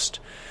like the most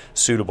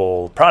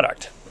suitable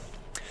product.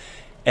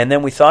 And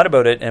then we thought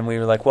about it, and we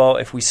were like, well,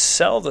 if we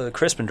sell the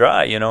crisp and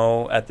dry,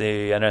 at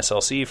the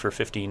NSLC for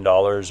 $15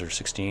 or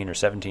 $16 or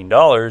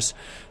 $17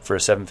 for a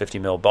 750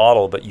 ml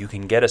bottle, but you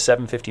can get a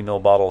 750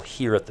 ml bottle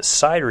here at the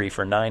cidery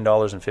for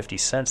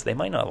 $9.50, they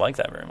might not like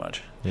that very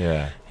much.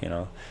 Yeah.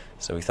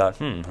 So we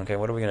thought, okay,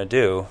 what are we going to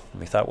do?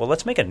 And we thought, well,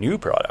 let's make a new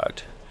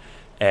product,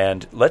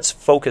 and let's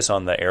focus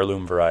on the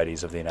heirloom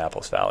varieties of the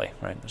Annapolis Valley,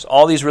 right? There's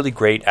all these really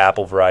great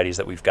apple varieties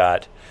that we've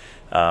got.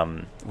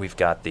 We've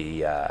got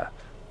the...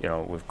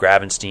 with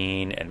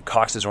Gravenstein and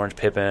Cox's Orange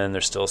Pippin,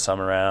 there's still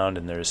some around,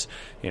 and there's,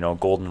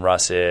 Golden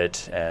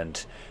Russet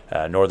and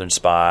Northern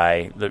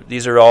Spy.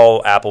 These are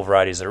all apple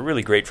varieties that are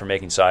really great for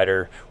making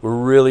cider. We're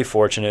really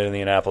fortunate in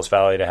the Annapolis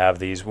Valley to have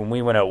these. When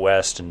we went out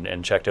west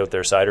and checked out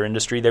their cider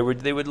industry, they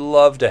would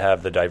love to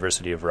have the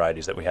diversity of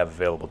varieties that we have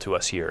available to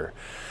us here.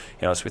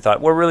 So we thought,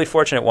 we're really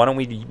fortunate. Why don't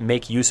we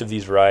make use of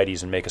these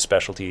varieties and make a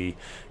specialty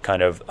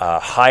kind of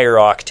higher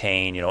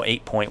octane,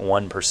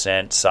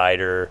 8.1%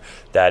 cider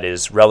that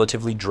is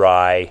relatively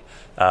dry,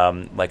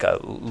 like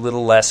a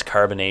little less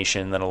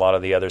carbonation than a lot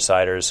of the other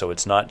ciders. So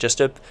it's not just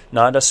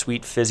not a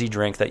sweet fizzy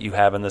drink that you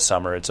have in the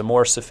summer. It's a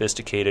more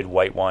sophisticated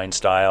white wine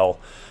style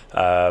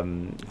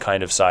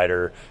kind of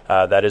cider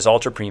that is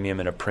ultra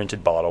premium in a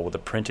printed bottle with a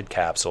printed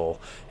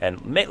capsule.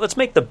 And let's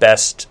make the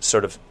best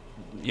sort of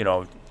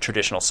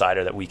traditional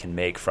cider that we can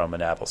make from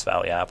Annapolis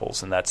Valley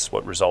apples, and that's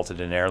what resulted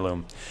in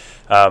Heirloom.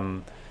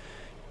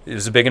 It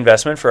was a big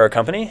investment for our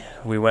company.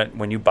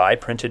 When you buy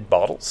printed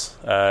bottles,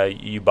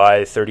 you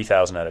buy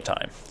 30,000 at a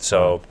time.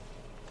 So,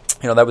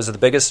 that was the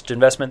biggest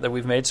investment that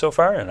we've made so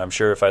far, and I'm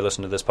sure if I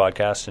listen to this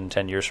podcast in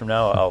 10 years from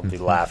now, I'll be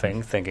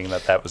laughing, thinking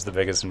that was the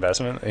biggest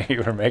investment that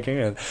you were making.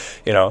 And,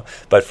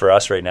 but for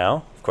us right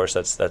now, of course,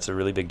 that's a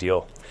really big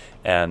deal.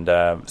 And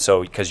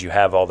so because you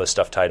have all this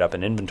stuff tied up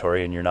in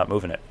inventory and you're not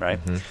moving it, right?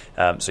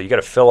 So you got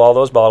to fill all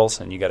those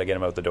bottles and you got to get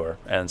them out the door.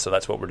 And so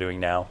that's what we're doing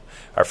now.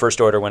 Our first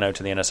order went out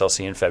to the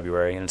NSLC in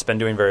February, and it's been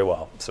doing very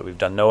well. So we've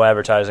done no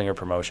advertising or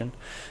promotion,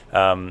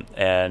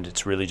 and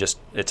it's really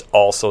it's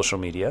all social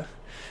media.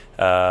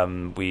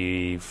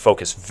 We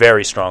focus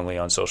very strongly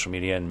on social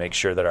media and make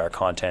sure that our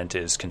content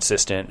is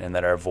consistent and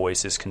that our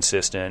voice is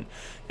consistent.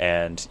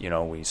 And,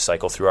 we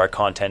cycle through our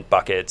content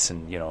buckets,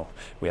 and,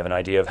 we have an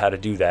idea of how to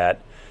do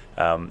that.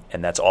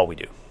 And that's all we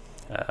do.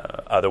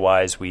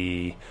 Otherwise,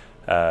 we,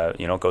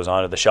 it goes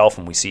onto the shelf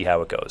and we see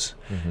how it goes.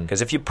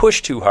 Because if you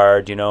push too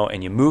hard,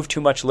 and you move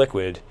too much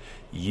liquid,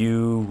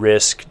 you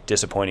risk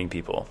disappointing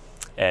people.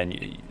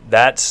 And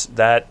that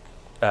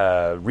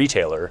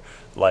retailer,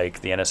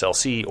 like the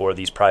NSLC or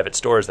these private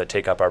stores that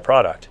take up our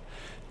product,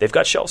 they've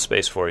got shelf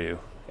space for you.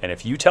 And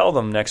if you tell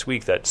them next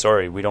week that,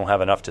 sorry, we don't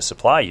have enough to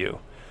supply you,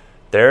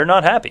 they're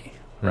not happy,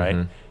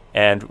 right?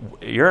 And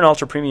you're an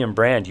ultra premium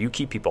brand. You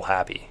keep people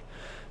happy.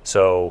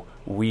 So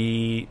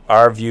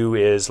our view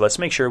is, let's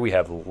make sure we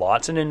have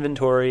lots in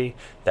inventory,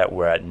 that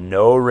we're at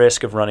no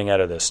risk of running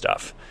out of this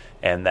stuff,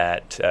 and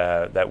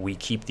that we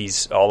keep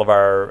all of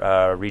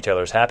our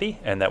retailers happy,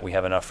 and that we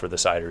have enough for the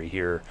cidery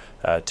here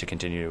to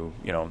continue,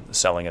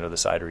 selling it at the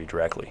cidery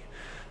directly.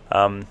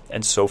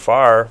 And so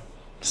far,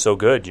 so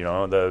good.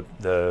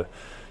 The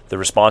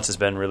response has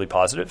been really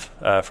positive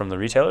from the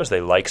retailers. They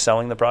like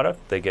selling the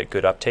product. They get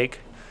good uptake.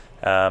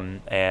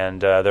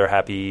 And they're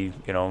happy,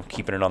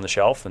 keeping it on the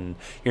shelf. And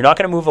you're not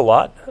going to move a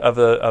lot of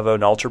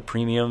an ultra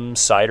premium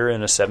cider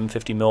in a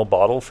 750 ml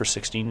bottle for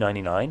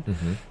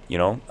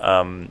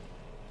 $16.99.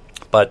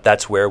 But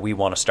that's where we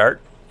want to start.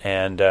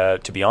 And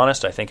to be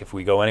honest, I think if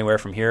we go anywhere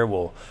from here,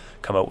 we'll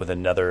come out with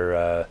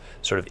another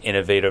sort of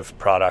innovative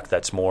product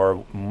that's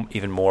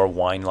even more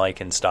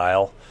wine-like in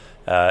style.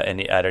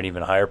 And at an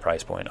even higher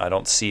price point. I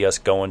don't see us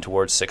going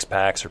towards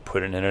 6-packs or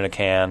putting it in a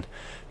can.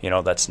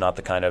 That's not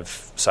the kind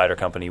of cider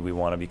company we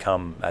want to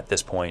become at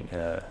this point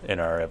in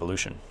our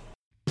evolution.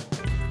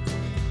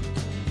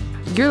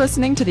 You're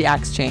listening to The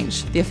Axe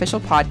Change, the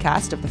official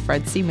podcast of the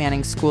Fred C.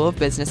 Manning School of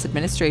Business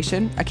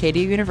Administration,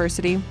 Acadia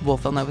University,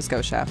 Wolfville, Nova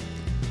Scotia.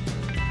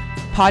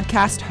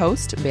 Podcast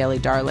host Bailey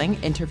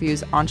Darling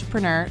interviews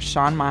entrepreneur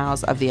Sean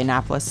Miles of the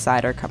Annapolis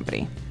Cider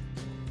Company.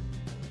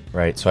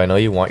 Right. So I know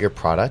you want your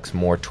products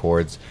more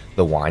towards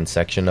the wine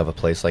section of a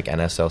place like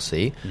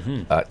NSLC.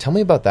 Tell me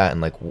about that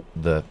and like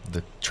the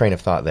train of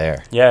thought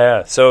there.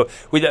 Yeah. So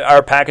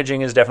our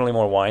packaging is definitely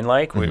more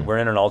wine-like. We're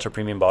in an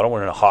ultra-premium bottle.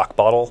 We're in a Hock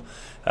bottle,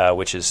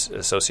 which is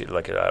associated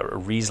like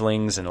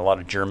Rieslings, and a lot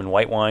of German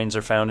white wines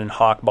are found in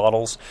Hock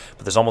bottles.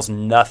 But there's almost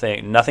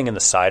nothing in the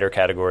cider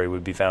category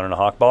would be found in a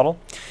Hock bottle.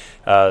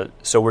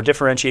 So we're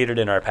differentiated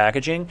in our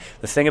packaging.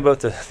 The thing about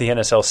the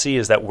NSLC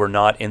is that we're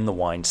not in the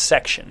wine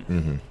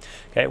section.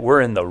 Okay,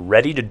 we're in the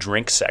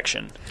ready-to-drink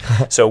section.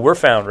 So we're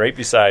found right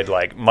beside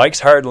like Mike's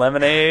Hard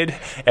Lemonade,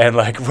 and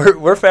like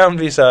we're found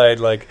beside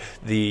like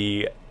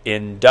the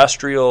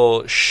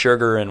industrial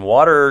sugar and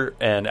water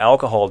and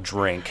alcohol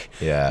drink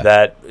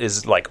that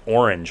is like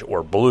orange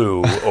or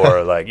blue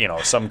or like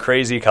some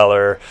crazy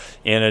color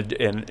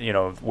in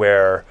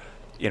where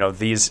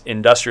these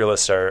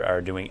industrialists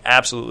are doing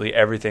absolutely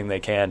everything they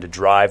can to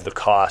drive the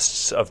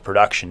costs of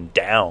production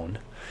down,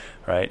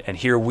 right? And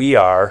here we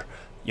are,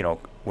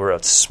 we're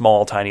a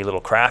small, tiny little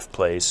craft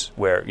place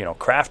where,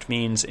 craft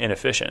means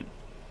inefficient.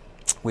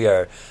 We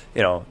are,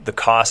 the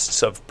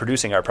costs of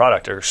producing our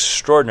product are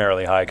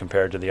extraordinarily high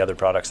compared to the other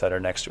products that are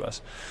next to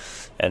us.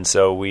 And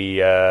so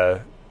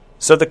being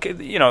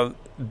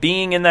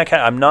in that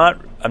I'm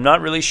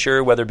not really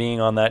sure whether being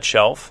on that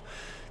shelf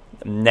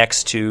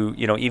next to,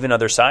 even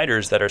other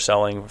ciders that are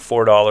selling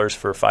 $4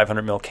 for a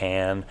 500 ml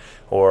can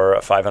or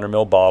a 500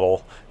 ml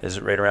bottle is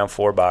right around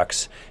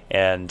 $4,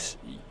 and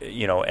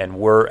and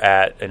we're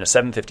in a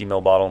 750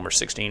 ml bottle and we're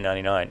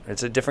 $16.99.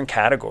 It's a different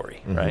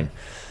category, right?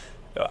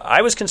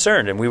 I was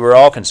concerned, and we were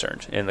all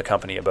concerned in the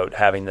company about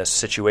having this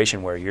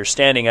situation where you're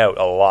standing out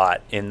a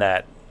lot in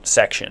that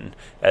section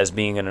as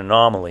being an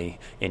anomaly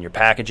in your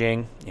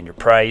packaging, in your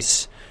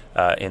price,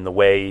 in the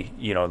way,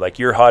 like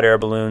your hot air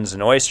balloons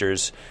and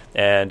oysters,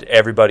 and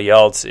everybody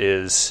else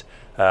is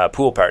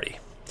pool party,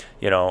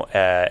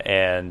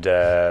 and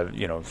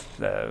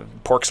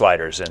pork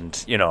sliders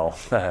and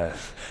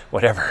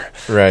whatever,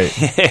 right?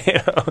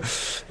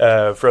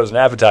 Frozen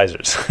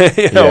appetizers,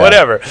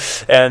 whatever.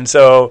 And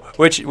so,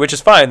 which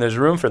is fine. There's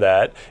room for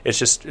that.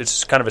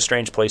 It's kind of a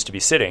strange place to be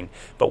sitting.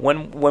 But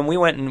when we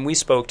went and we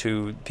spoke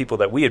to people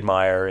that we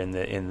admire in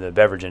the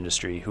beverage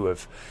industry who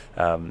have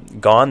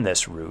gone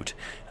this route,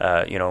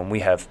 and we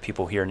have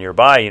people here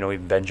nearby.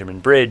 Even Benjamin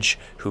Bridge,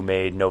 who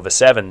made Nova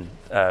 7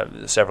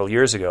 several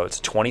years ago.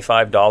 It's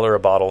 $25 a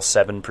bottle,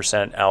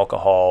 7%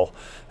 alcohol,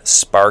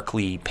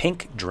 sparkly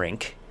pink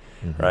drink.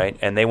 Right,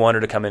 and they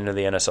wanted to come into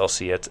the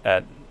NSLC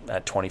at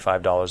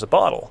 $25 a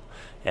bottle,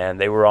 and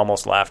they were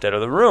almost laughed out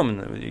of the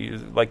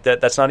room. Like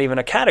that's not even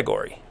a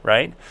category,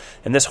 right?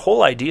 And this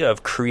whole idea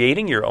of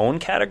creating your own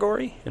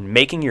category and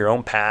making your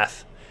own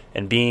path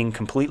and being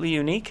completely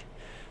unique,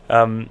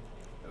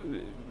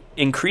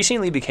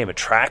 increasingly became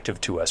attractive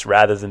to us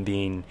rather than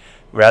being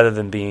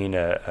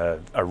a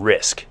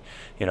risk.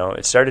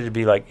 It started to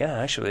be like, yeah,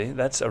 actually,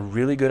 that's a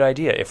really good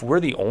idea. If we're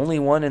the only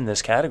one in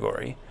this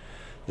category,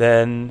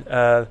 then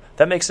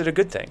that makes it a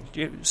good thing.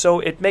 So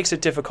it makes it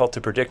difficult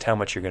to predict how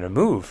much you're going to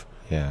move.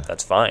 Yeah,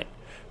 that's fine.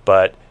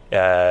 But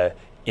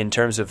in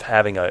terms of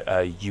having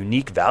a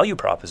unique value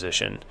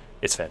proposition,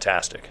 it's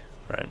fantastic,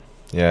 right?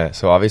 Yeah,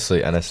 so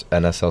obviously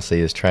NSLC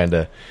is trying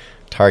to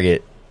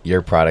target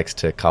your products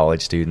to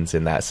college students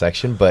in that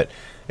section, but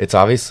it's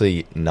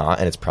obviously not,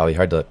 and it's probably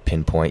hard to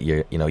pinpoint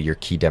your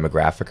key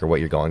demographic or what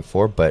you're going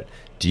for. But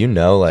do you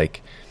know,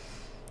 like,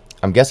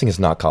 I'm guessing it's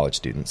not college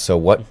students. So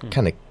what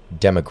kind of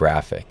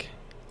demographic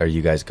are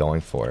you guys going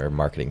for or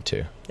marketing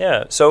to?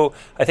 Yeah, so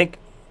I think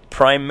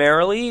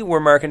primarily we're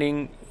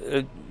marketing,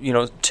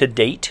 to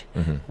date,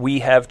 we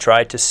have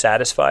tried to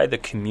satisfy the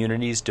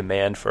community's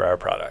demand for our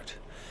product.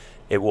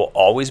 It will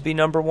always be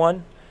number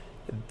one.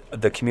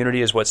 The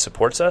community is what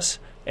supports us,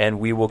 and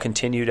we will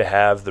continue to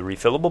have the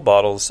refillable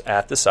bottles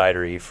at the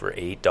cidery for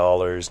 $8,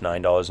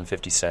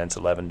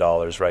 $9.50,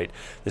 $11, right?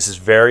 This is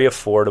very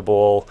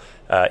affordable,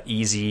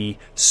 easy,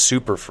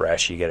 super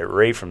fresh. You get it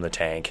right from the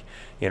tank,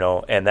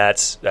 and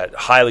that's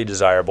highly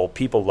desirable.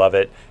 People love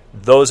it.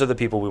 Those are the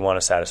people we want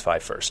to satisfy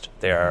first.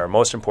 They are our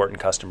most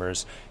important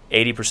customers.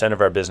 80% of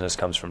our business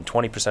comes from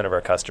 20% of our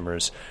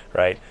customers,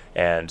 right?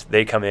 And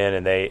they come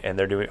in and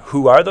they're doing.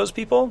 Who are those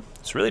people?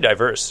 It's really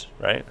diverse,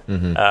 right?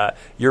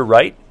 You're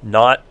right.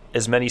 Not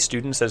as many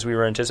students as we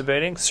were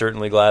anticipating.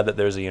 Certainly glad that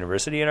there's a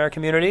university in our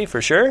community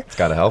for sure. It's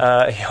got to help.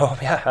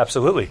 Yeah,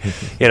 absolutely.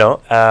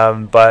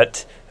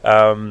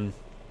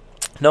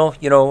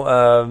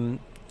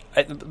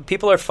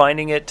 People are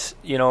finding it,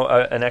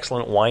 an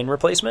excellent wine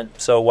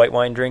replacement. So white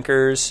wine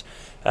drinkers,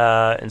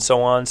 and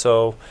so on.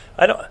 So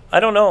I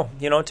don't know.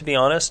 To be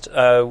honest,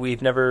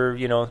 we've never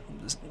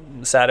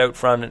sat out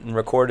front and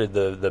recorded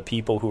the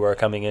people who are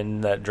coming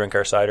in that drink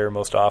our cider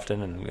most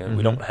often, and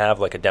we don't have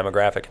like a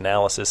demographic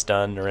analysis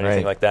done or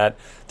anything like that.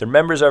 They're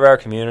members of our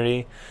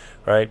community.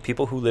 right?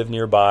 People who live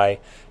nearby,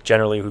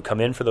 generally who come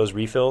in for those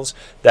refills,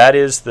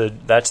 that's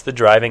the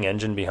driving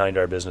engine behind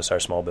our business, our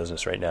small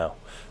business right now,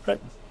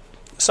 right?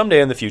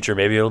 Someday in the future,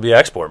 maybe it'll be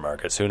export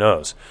markets. Who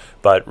knows?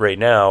 But right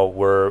now,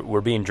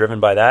 we're being driven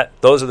by that.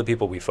 Those are the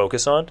people we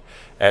focus on.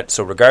 And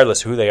so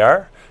regardless who they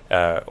are,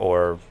 they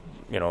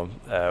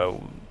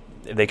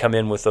come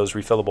in with those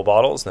refillable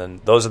bottles, then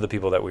those are the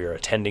people that we are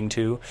attending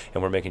to,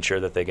 and we're making sure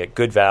that they get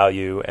good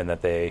value and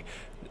that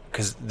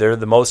because they're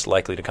the most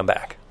likely to come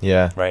back.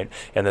 Yeah. Right?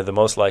 And they're the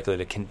most likely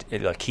to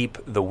keep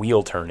the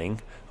wheel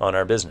turning on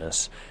our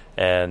business.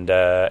 And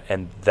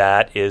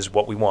that is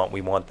what we want.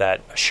 We want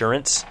that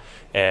assurance,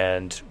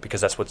 and because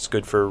that's what's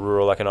good for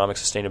rural economic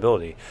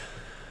sustainability.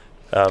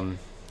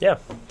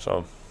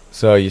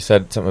 So you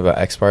said something about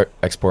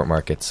export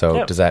markets.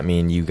 So does that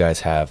mean you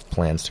guys have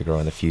plans to grow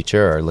in the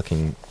future or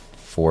looking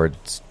forward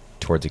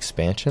towards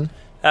expansion?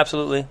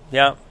 Absolutely.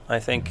 Yeah. I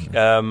think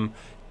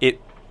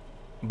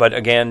but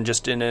again,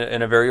 just in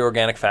a very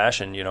organic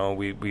fashion,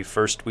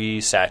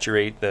 we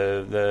saturate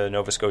the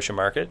Nova Scotia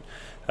market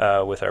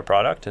with our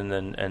product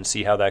and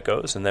see how that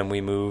goes. And then we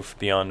move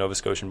beyond Nova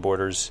Scotian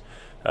borders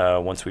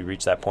once we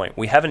reach that point.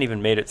 We haven't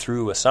even made it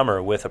through a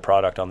summer with a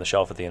product on the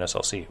shelf at the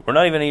NSLC. We're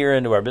not even a year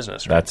into our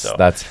business, right?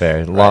 That's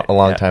fair. A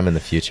long time in the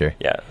future.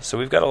 Yeah. So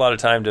we've got a lot of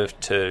time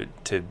to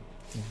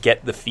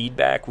get the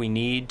feedback we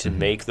need to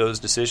make those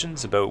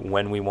decisions about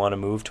when we want to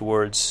move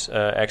towards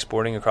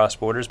exporting across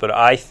borders. But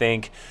I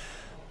think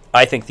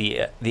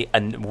the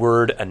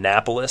word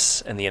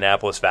Annapolis and the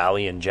Annapolis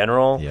Valley in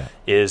general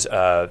is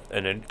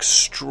an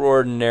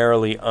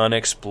extraordinarily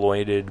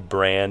unexploited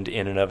brand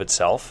in and of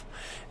itself,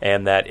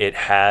 and that it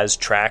has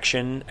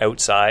traction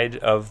outside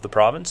of the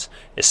province,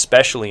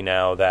 especially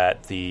now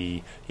that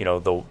the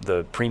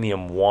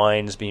premium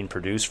wines being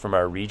produced from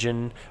our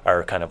region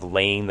are kind of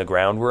laying the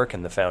groundwork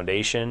and the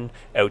foundation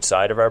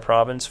outside of our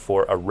province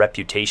for a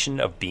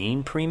reputation of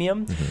being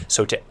premium.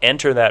 So to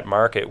enter that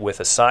market with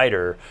a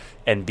cider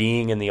and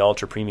being in the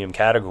ultra premium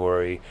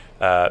category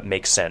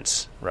makes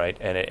sense, right?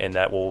 And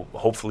that will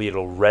hopefully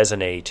it'll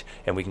resonate,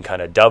 and we can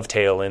kind of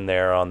dovetail in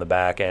there on the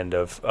back end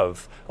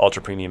of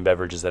ultra premium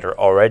beverages that are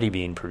already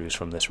being produced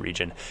from this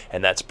region.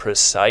 And that's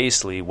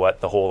precisely what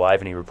the whole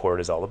Ivany report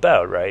is all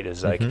about, right?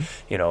 Is like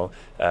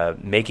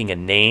making a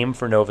name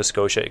for Nova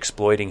Scotia,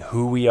 exploiting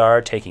who we are,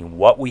 taking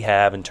what we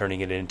have and turning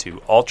it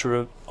into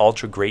ultra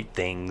great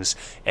things,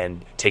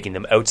 and taking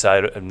them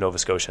outside of Nova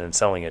Scotia and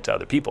selling it to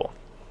other people.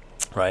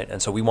 Right,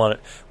 and so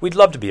we'd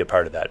love to be a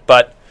part of that,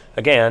 but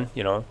again,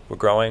 we're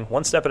growing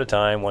one step at a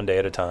time, one day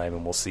at a time,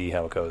 and we'll see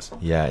how it goes.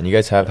 Yeah, and you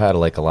guys have had a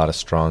lot of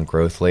strong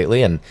growth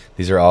lately, and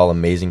these are all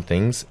amazing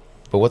things.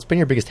 But what's been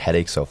your biggest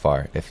headache so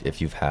far,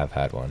 if you have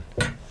had one?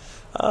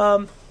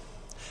 I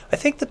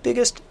think the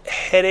biggest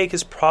headache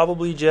is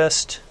probably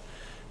just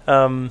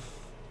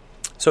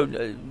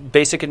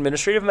basic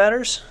administrative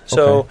matters. Okay.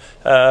 So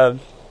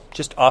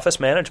just office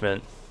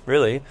management.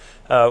 Really,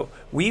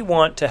 we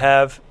want to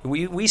have.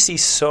 We see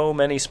so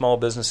many small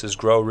businesses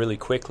grow really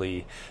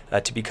quickly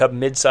to become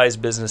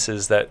mid-sized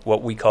businesses that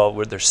what we call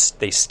where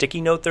they sticky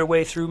note their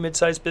way through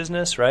mid-sized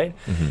business, right?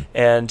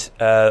 And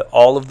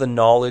all of the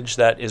knowledge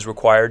that is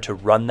required to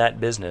run that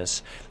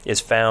business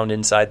is found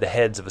inside the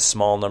heads of a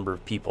small number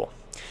of people.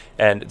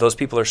 And those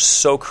people are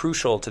so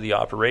crucial to the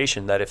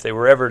operation that if they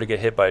were ever to get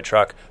hit by a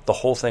truck, the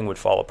whole thing would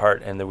fall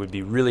apart, and there would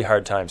be really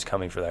hard times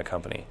coming for that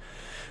company.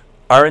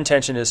 Our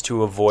intention is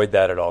to avoid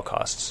that at all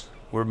costs.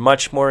 We're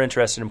much more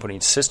interested in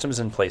putting systems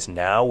in place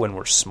now when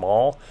we're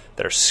small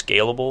that are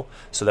scalable,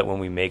 so that when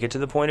we make it to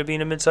the point of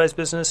being a mid-sized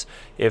business,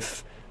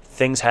 if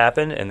things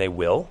happen, and they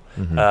will,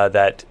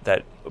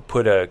 that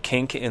put a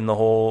kink in the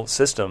whole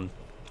system,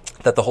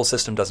 that the whole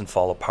system doesn't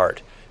fall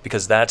apart,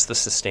 because that's the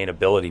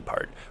sustainability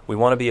part. We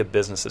want to be a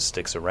business that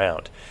sticks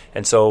around.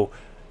 And so,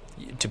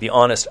 to be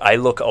honest, I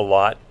look a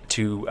lot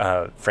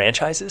to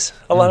franchises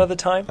a lot of the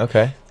time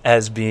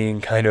as being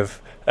kind of...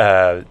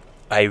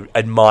 I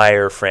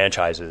admire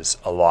franchises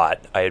a lot.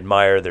 I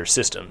admire their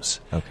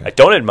systems. I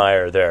don't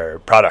admire their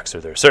products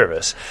or their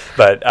service,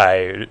 but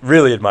I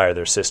really admire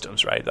their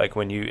systems, right? Like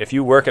if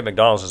you work at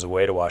McDonald's, there's a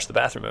way to wash the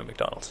bathroom at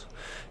McDonald's.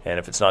 And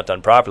if it's not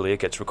done properly,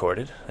 it gets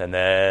recorded. And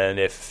then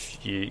if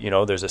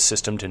there's a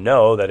system to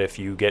know that if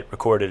you get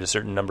recorded a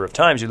certain number of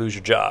times, you lose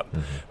your job,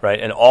 right?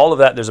 And all of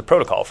that, there's a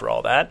protocol for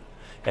all that.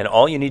 And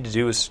all you need to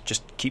do is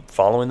just keep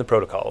following the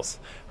protocols,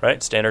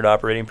 right? Standard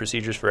operating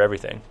procedures for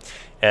everything.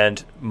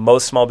 And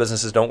most small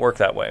businesses don't work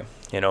that way,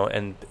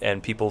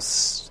 and people,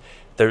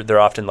 they're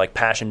often like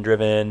passion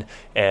driven,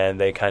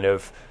 and they kind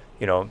of,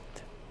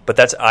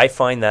 but I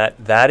find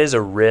that is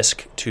a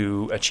risk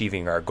to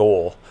achieving our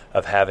goal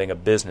of having a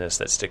business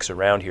that sticks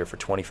around here for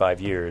 25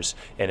 years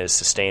and is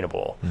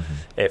sustainable.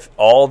 If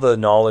all the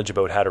knowledge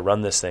about how to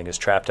run this thing is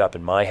trapped up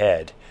in my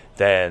head,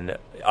 then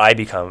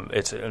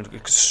it's an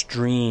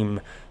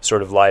extreme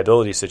sort of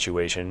liability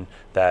situation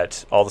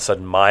that all of a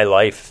sudden my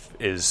life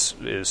is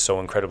so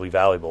incredibly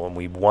valuable, and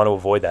we want to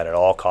avoid that at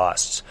all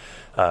costs.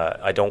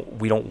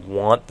 We don't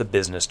want the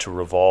business to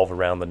revolve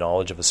around the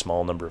knowledge of a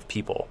small number of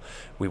people.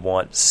 We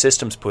want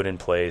systems put in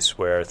place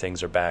where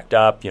things are backed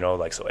up,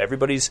 so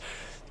everybody's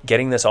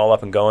getting this all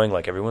up and going,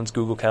 like everyone's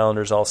Google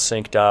Calendar's all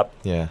synced up.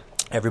 Yeah.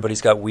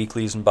 Everybody's got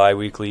weeklies and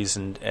bi-weeklies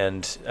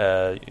and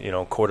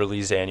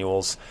quarterlies,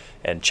 annuals,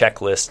 and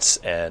checklists,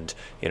 and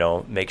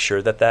make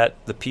sure that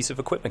the piece of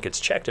equipment gets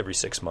checked every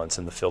 6 months,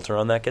 and the filter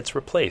on that gets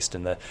replaced,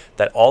 and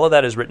that all of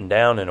that is written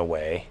down in a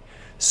way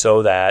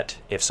so that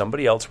if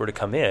somebody else were to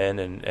come in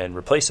and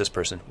replace this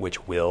person,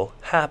 which will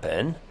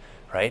happen,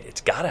 right?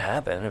 It's got to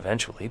happen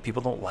eventually.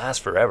 People don't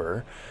last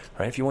forever,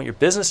 right? If you want your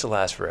business to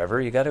last forever,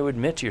 you got to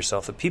admit to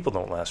yourself that people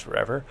don't last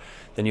forever.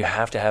 Then you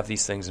have to have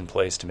these things in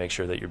place to make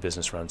sure that your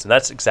business runs. And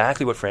that's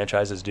exactly what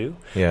franchises do,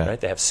 right?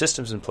 They have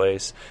systems in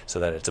place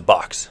so that it's a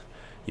box.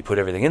 You put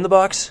everything in the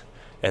box,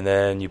 and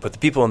then you put the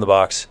people in the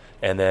box,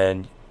 and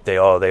then they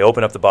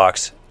open up the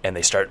box and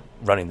they start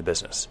running the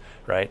business,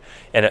 right?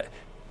 And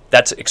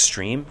that's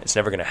extreme. It's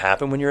never going to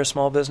happen when you're a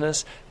small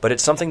business, but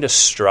it's something to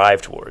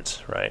strive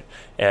towards, right?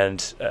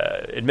 And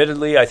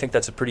admittedly, I think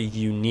that's a pretty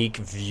unique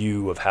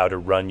view of how to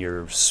run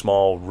your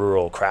small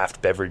rural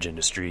craft beverage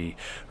industry,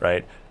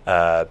 right?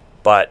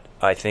 But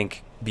I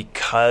think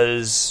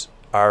because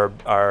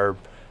our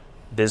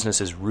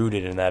business is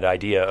rooted in that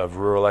idea of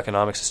rural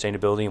economic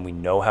sustainability, and we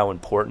know how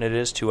important it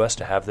is to us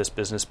to have this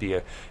business be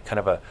a kind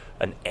of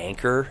an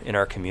anchor in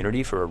our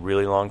community for a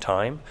really long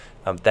time.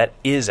 That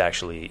is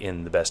actually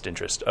in the best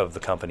interest of the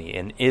company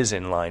and is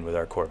in line with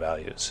our core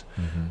values.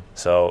 Mm-hmm.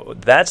 So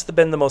that's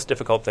been the most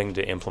difficult thing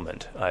to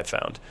implement, I've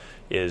found,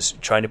 is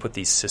trying to put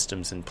these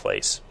systems in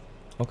place.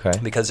 Okay.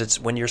 Because it's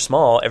when you're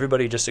small,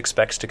 everybody just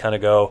expects to kind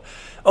of go,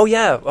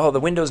 the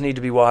windows need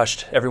to be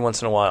washed every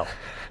once in a while.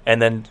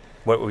 And then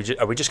are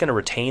we just going to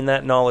retain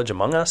that knowledge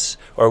among us,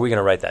 or are we going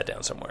to write that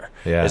down somewhere?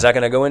 Yeah. Is that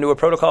going to go into a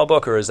protocol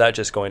book, or is that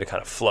just going to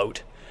kind of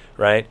float,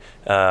 right?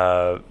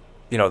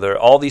 There are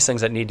all these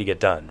things that need to get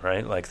done,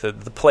 right? Like the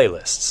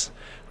playlists,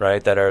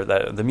 right? That are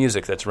the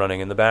music that's running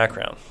in the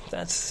background. We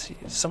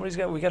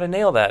got to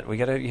nail that. We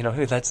got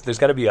to, there's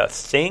got to be a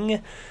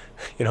thing.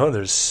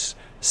 There's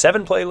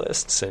 7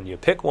 playlists, and you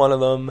pick one of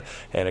them,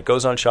 and it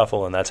goes on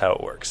shuffle, and that's how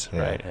it works,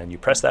 right? And you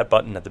press that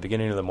button at the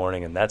beginning of the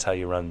morning, and that's how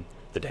you run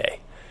the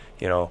day,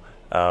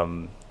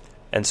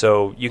 and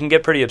so you can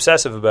get pretty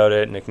obsessive about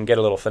it, and it can get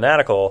a little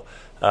fanatical,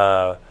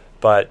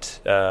 but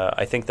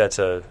I think it's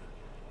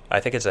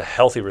a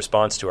healthy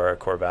response to our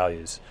core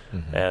values,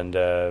 mm-hmm. and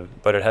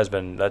but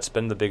that's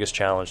been the biggest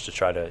challenge to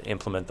try to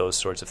implement those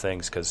sorts of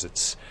things, because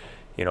it's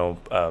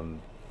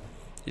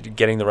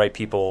getting the right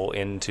people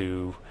in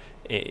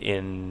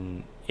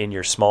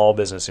your small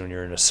business when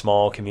you're in a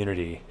small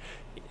community.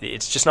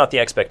 It's just not the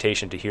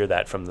expectation to hear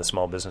that from the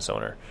small business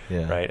owner,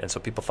 right? And so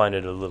people find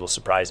it a little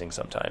surprising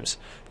sometimes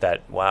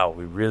that, wow,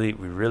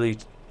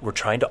 we're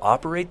trying to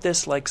operate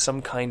this like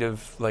some kind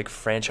of like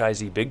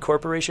franchisee big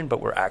corporation, but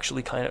we're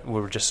actually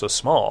we're just so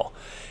small.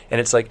 And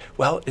it's like,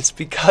 well, it's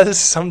because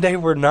someday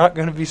we're not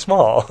going to be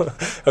small,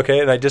 okay?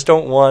 And I just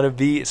don't want to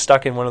be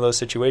stuck in one of those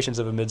situations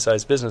of a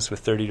mid-sized business with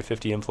 30 to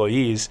 50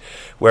 employees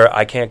where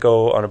I can't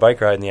go on a bike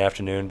ride in the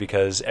afternoon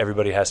because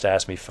everybody has to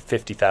ask me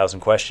 50,000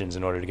 questions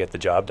in order to get the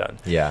job done.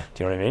 Yeah.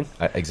 Do you know what I mean?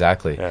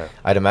 Exactly. Yeah.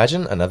 I'd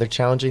imagine another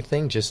challenging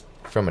thing, just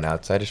from an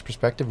outsider's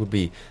perspective, would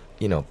be,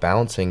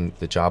 balancing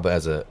the job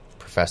as a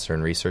professor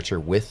and researcher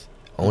with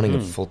owning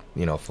a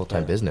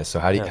full-time business. So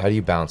how do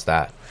you balance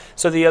that?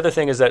 So the other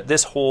thing is that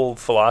this whole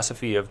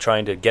philosophy of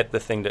trying to get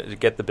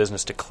the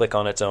business to click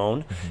on its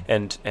own,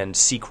 mm-hmm. and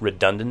seek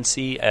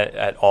redundancy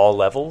at all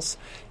levels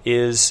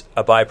is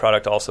a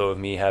byproduct also of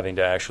me having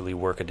to actually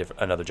work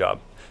another job.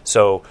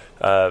 So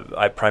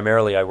I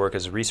work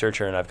as a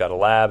researcher, and I've got a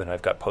lab, and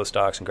I've got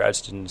postdocs and grad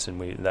students, and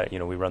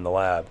we run the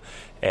lab.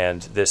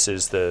 And this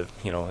is the,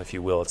 if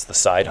you will, it's the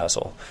side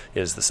hustle,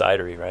 is the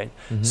cidery, right?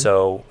 Mm-hmm.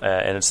 So,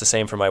 and it's the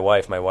same for my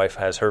wife. My wife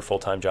has her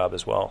full-time job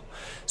as well.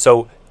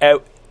 So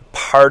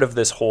part of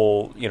this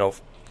whole,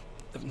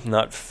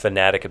 not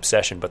fanatic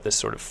obsession, but this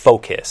sort of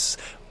focus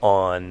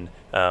on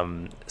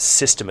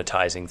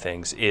systematizing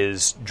things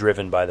is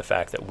driven by the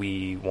fact that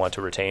we want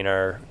to retain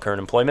our current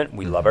employment.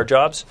 We mm-hmm. love our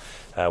jobs.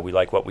 We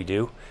like what we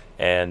do.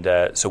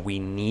 And so we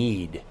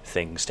need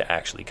things to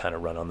actually kind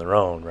of run on their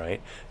own,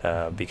 right?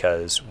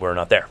 Because we're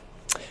not there.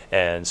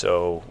 And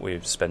so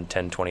we spend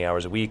 10, 20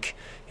 hours a week,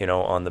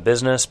 on the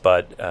business,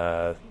 but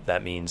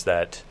that means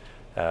that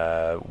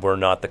we're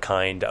not the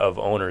kind of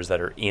owners that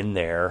are in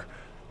there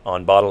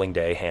on bottling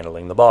day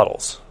handling the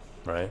bottles,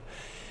 right?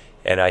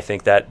 And I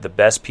think that the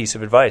best piece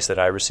of advice that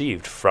I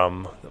received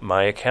from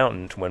my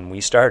accountant when we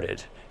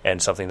started,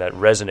 and something that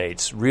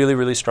resonates really,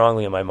 really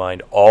strongly in my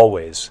mind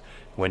always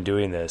when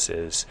doing this,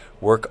 is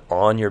work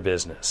on your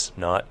business,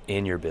 not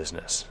in your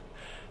business,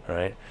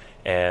 right?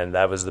 And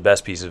that was the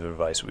best piece of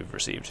advice we've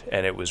received,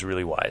 and it was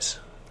really wise.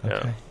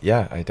 Okay.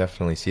 Yeah, I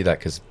definitely see that,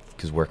 because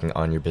working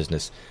on your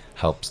business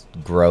helps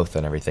growth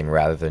and everything,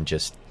 rather than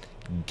just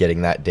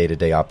getting that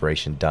day-to-day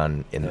operation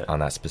done on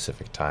that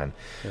specific time.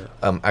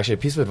 Yeah. Actually, a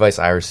piece of advice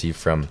I received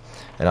from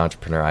an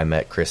entrepreneur I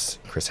met, Chris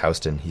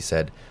Houston, he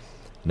said,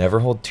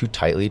 never hold too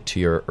tightly to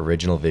your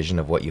original vision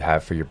of what you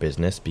have for your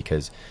business,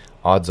 because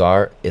odds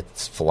are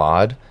it's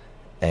flawed,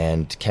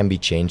 and can be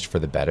changed for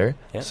the better.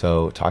 Yeah.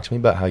 So talk to me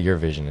about how your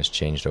vision has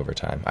changed over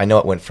time. I know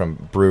it went from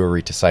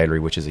brewery to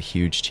cidery, which is a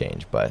huge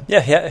change, but...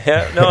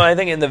 Yeah. No, I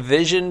think in the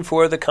vision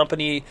for the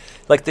company,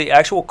 like the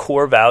actual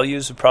core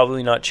values have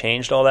probably not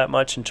changed all that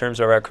much in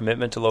terms of our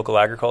commitment to local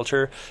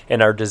agriculture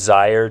and our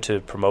desire to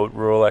promote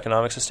rural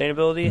economic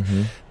sustainability.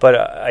 Mm-hmm. But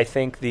I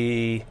think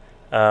we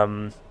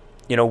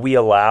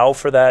allow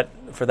for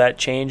that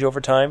change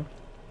over time.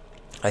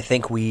 I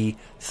think we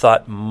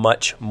thought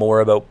much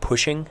more about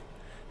pushing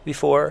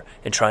before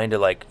and trying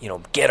to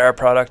get our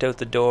product out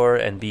the door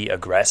and be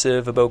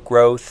aggressive about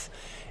growth,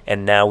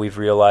 and now we've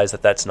realized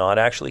that that's not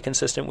actually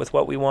consistent with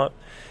what we want.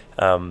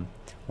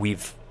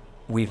 We've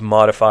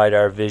modified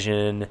our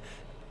vision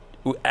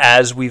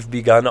as we've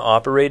begun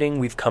operating.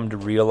 We've come to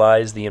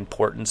realize the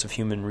importance of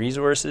human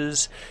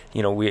resources.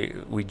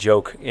 We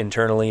joke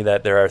internally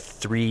that there are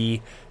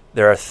three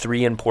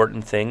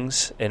important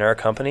things in our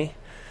company: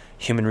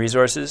 human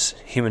resources,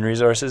 and human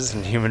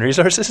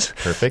resources.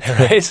 Perfect.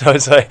 Right? So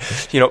it's like,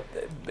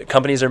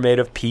 companies are made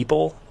of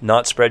people,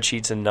 not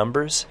spreadsheets and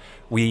numbers.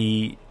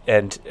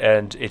 And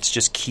it's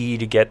just key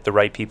to get the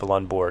right people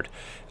on board.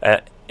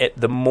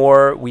 The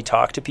more we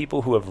talk to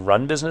people who have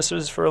run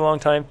businesses for a long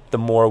time, the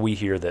more we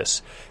hear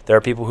this. There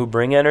are people who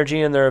bring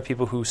energy and there are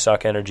people who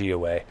suck energy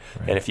away.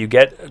 Right. And if you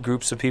get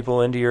groups of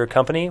people into your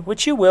company,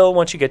 which you will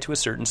once you get to a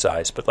certain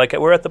size, but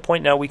we're at the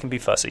point now we can be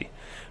fussy,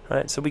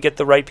 right? So we get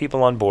the right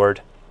people on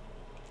board.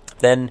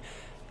 Then,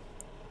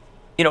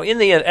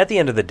 at the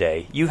end of the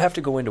day, you have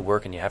to go into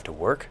work and you have to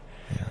work.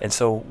 Yeah. And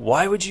so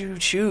why would you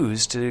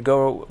choose to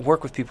go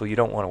work with people you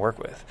don't want to work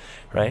with,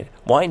 right?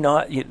 Why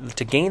not?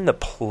 To gain the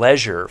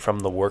pleasure from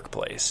the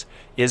workplace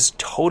is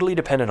totally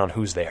dependent on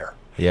who's there.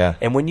 Yeah.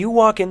 And when you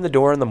walk in the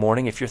door in the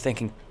morning, if you're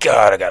thinking,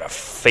 God, I got to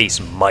face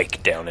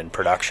Mike down in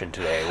production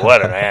today.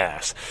 What an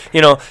ass.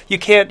 You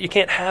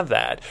can't have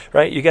that,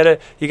 right? You gotta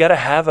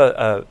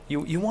have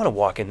you want to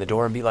walk in the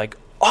door and be like,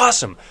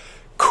 awesome.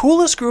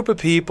 Coolest group of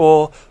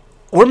people.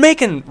 We're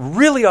making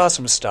really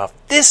awesome stuff.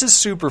 This is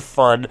super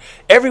fun.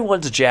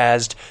 Everyone's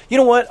jazzed. You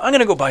know what? I'm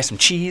going to go buy some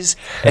cheese,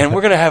 and we're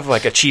going to have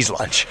a cheese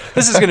lunch.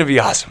 This is going to be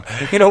awesome.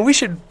 We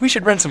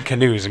should rent some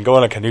canoes and go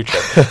on a canoe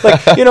trip.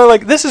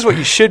 This is what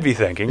you should be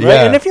thinking, right?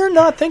 Yeah. And if you're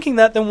not thinking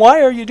that, then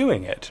why are you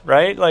doing it,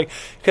 right?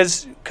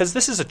 Because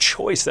this is a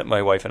choice that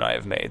my wife and I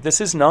have made.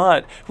 This is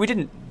not. We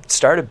didn't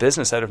start a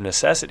business out of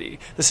necessity.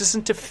 This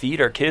isn't to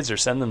feed our kids or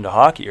send them to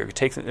hockey or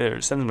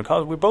send them to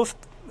college. We're both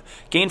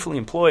gainfully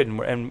employed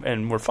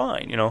and we're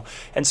fine,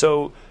 and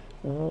so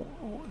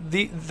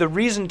the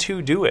reason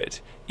to do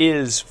it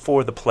is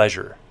for the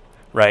pleasure,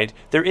 right?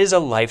 There is a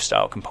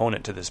lifestyle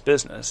component to this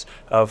business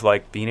of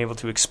being able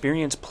to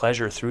experience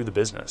pleasure through the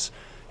business,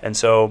 and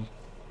so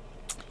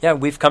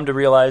we've come to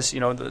realize,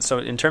 so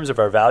in terms of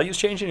our values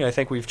changing, I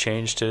think we've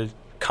changed to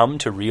come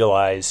to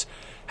realize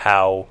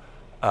how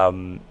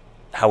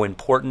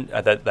important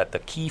that the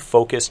key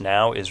focus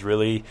now is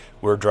really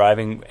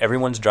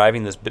everyone's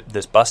driving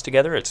this bus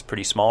together. It's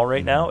pretty small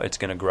right now. It's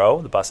going to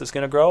grow. The bus is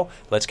going to grow.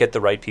 Let's get the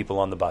right people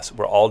on the bus.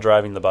 We're all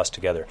driving the bus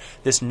together.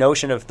 This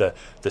notion of the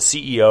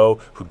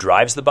CEO who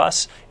drives the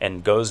bus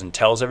and goes and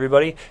tells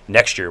everybody,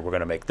 next year we're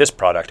going to make this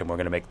product and we're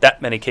going to make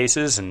that many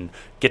cases and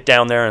get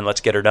down there and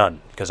let's get her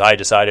done because I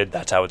decided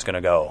that's how it's going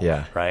to go.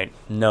 Yeah. Right?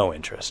 No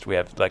interest. We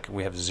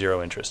have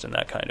zero interest in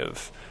that kind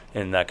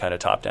of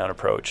top-down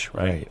approach,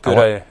 right?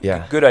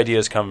 Good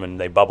ideas come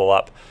and they bubble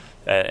up,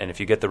 and if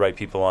you get the right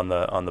people on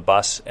the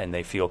bus and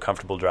they feel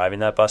comfortable driving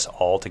that bus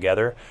all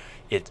together,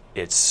 it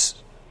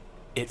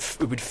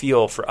would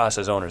feel for us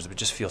as owners, it would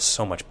just feel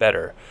so much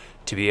better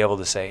to be able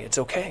to say it's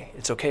okay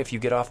if you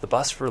get off the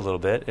bus for a little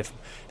bit. If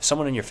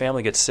someone in your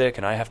family gets sick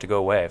and I have to go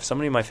away, if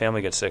somebody in my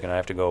family gets sick and I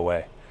have to go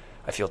away,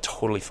 I feel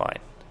totally fine.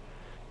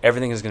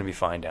 Everything is going to be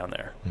fine down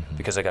there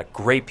because I got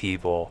great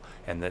people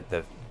and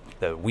the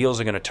wheels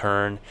are going to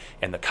turn,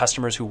 and the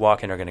customers who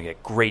walk in are going to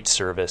get great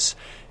service,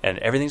 and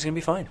everything's going to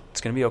be fine.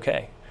 It's going to be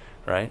okay,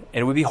 right?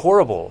 And it would be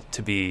horrible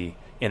to be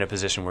in a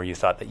position where you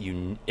thought that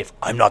if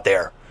I'm not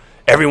there,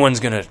 everyone's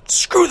going to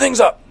screw things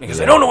up because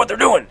they don't know what they're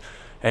doing.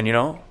 And,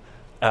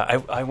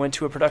 I went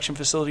to a production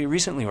facility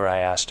recently where I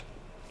asked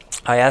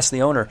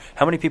the owner,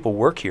 how many people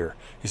work here?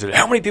 He said,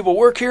 how many people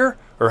work here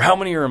or how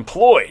many are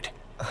employed?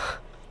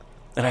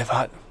 And I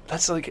thought,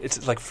 it's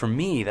for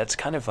me, that's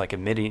kind of like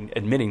admitting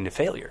to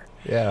failure.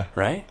 Yeah.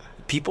 Right?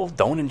 People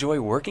don't enjoy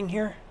working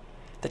here.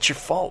 That's your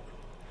fault.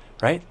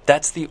 Right?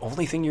 That's the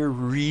only thing you're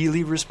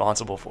really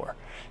responsible for,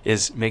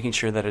 is making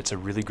sure that it's a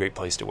really great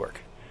place to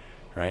work.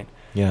 Right?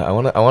 Yeah, I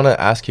want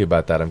to ask you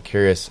about that. I'm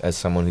curious, as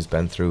someone who's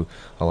been through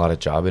a lot of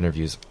job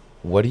interviews,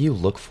 what do you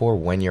look for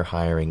when you're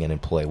hiring an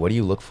employee? What do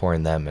you look for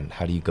in them, and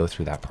how do you go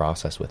through that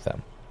process with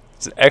them?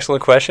 It's an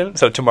excellent question.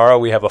 So tomorrow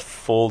we have a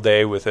full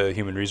day with a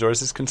human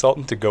resources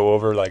consultant to go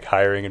over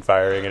hiring and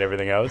firing and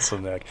everything else.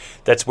 And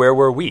that's where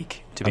we're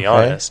weak, to be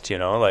honest.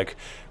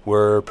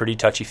 We're pretty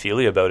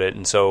touchy-feely about it.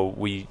 And so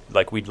we'd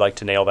like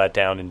to nail that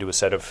down and do a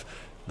set of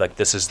like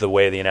this is the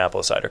way the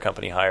Annapolis Cider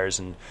Company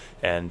hires,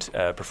 and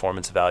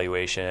performance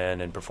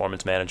evaluation and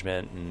performance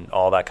management and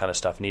all that kind of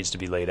stuff needs to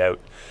be laid out.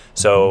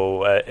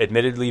 So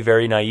admittedly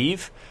very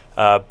naive,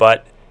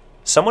 but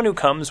someone who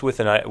comes with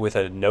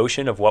a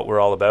notion of what we're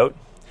all about,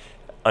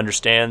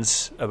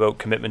 understands about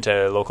commitment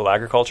to local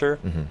agriculture,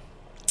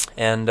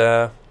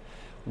 and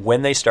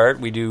when they start,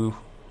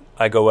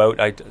 I go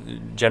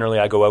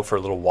out for a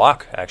little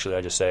walk, actually,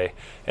 I just say,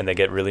 and they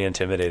get really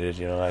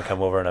intimidated. I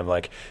come over and I'm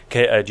like,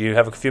 okay, do you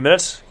have a few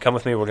minutes? Come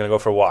with me. We're going to go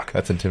for a walk.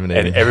 That's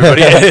intimidating.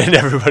 And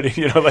everybody,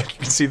 like you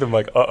can see them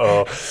like,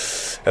 uh-oh.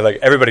 And like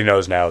everybody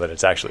knows now that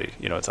it's actually,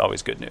 it's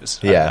always good news.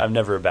 Yeah. I'm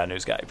never a bad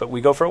news guy. But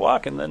we go for a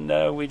walk, and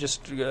then we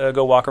just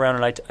go walk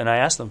around, and I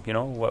ask them,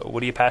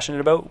 what are you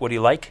passionate about? What do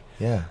you like?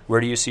 Yeah.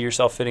 Where do you see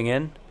yourself fitting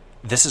in?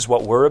 This is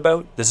what we're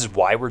about. This is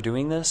why we're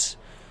doing this.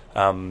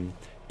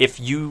 If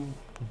you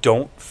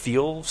don't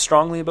feel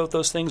strongly about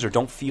those things, or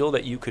don't feel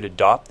that you could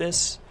adopt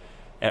this,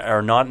 and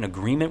are not in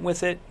agreement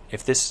with it,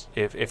 if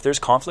there's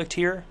conflict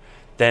here,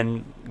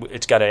 then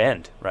it's got to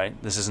end,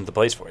 right? This isn't the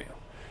place for you.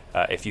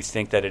 If you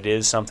think that it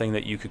is something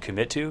that you could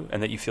commit to,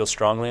 and that you feel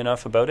strongly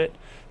enough about it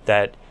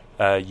that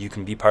you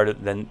can be part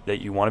of, then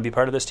that you want to be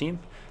part of this team,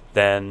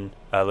 then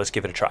let's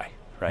give it a try,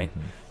 right?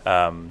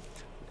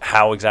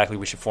 How exactly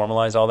we should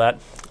formalize all that,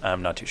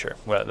 I'm not too sure.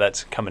 Well,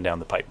 that's coming down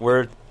the pipe.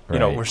 We're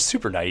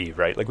super naive,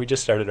 right? Like we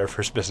just started our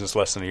first business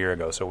less than a year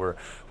ago, so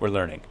we're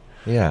learning.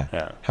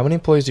 Yeah. How many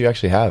employees do you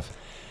actually have?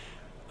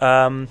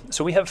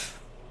 So we have,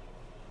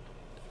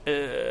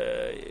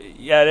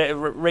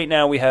 right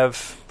now we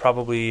have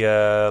probably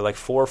like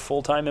 4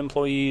 full-time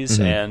employees,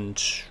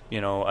 and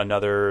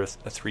another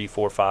 3,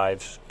 4,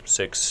 5,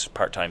 6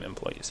 part-time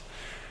employees.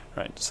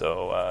 Right,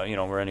 so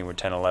we're anywhere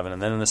 10, 11,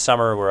 and then in the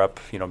summer we're up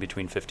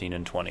between 15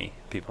 and 20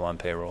 people on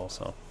payroll.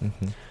 So.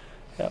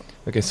 Yeah.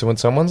 Okay, so when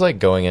someone's like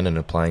going in and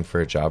applying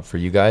for a job for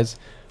you guys,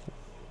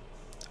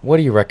 what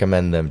do you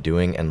recommend them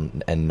doing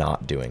and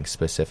not doing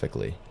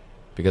specifically?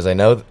 Because I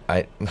know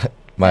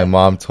my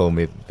mom told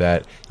me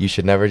that you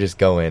should never just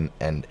go in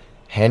and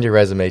hand your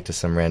resume to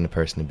some random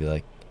person and be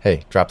like,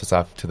 hey, drop this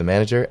off to the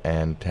manager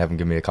and have him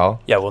give me a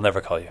call. Yeah, we'll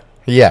never call you.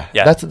 Yeah,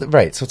 that's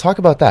right. So talk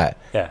about that.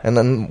 Yeah. And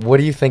then what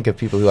do you think of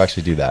people who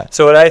actually do that?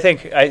 So what I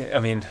think, I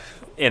mean,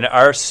 in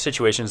our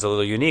situation is a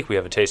little unique. We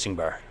have a tasting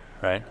bar.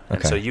 Right,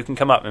 and so you can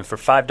come up, and for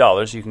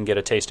 $5 you can get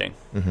a tasting,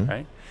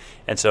 right?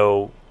 And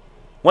so,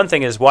 one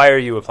thing is, why are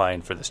you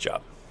applying for this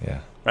job?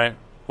 Yeah. Right.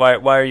 Why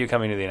are you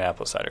coming to the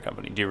Annapolis Cider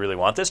Company? Do you really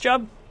want this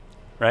job?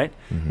 Right.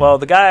 Well,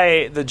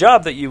 the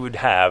job that you would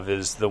have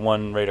is the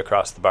one right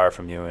across the bar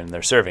from you, and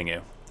they're serving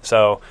you.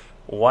 So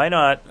why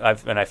not?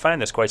 And I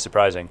find this quite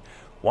surprising.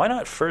 Why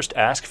not first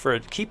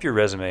keep your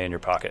resume in your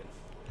pocket,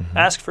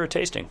 ask for a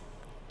tasting,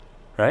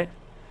 right,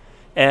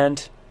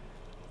 and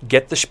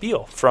get the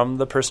spiel from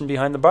the person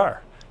behind the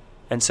bar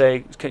and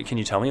say, can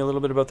you tell me a little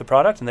bit about the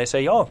product? And they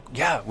say, oh,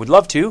 yeah, would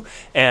love to.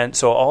 And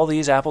so all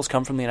these apples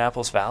come from the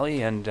Annapolis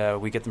Valley, and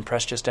we get them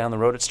pressed just down the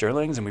road at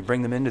Sterling's, and we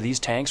bring them into these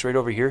tanks right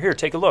over here. Here,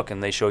 take a look.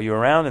 And they show you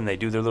around, and they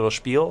do their little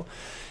spiel.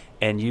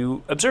 And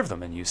you observe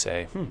them, and you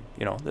say,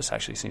 this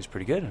actually seems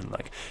pretty good.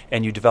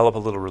 And you develop a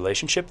little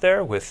relationship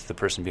there with the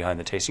person behind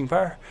the tasting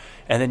bar.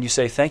 And then you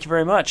say, thank you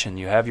very much. And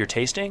you have your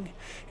tasting,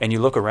 and you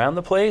look around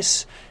the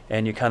place,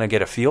 and you kind of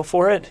get a feel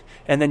for it.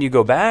 And then you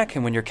go back,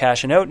 and when you're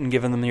cashing out and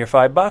giving them your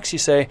 $5, you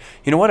say,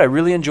 you know what, I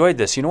really enjoyed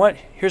this. You know what,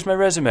 here's my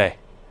resume.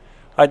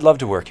 I'd love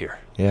to work here.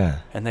 Yeah.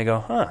 And they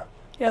go,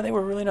 yeah, they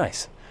were really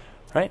nice.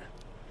 Right?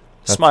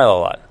 Smile a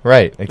lot.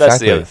 Right, exactly. That's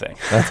the other thing.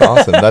 That's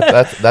awesome.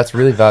 That's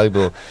really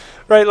valuable.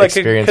 Right, like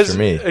experience for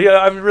me. Yeah,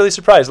 I'm really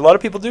surprised. A lot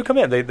of people do come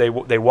in.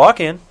 They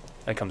walk in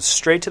and come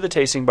straight to the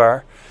tasting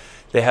bar.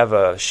 They have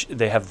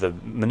the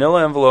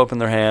manila envelope in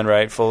their hand,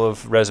 right, full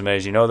of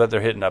resumes. You know that they're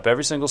hitting up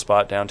every single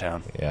spot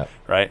downtown. Yeah.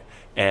 Right,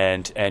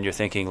 and you're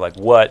thinking like,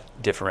 what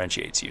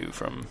differentiates you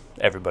from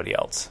everybody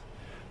else,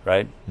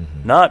 right?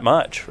 Not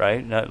much,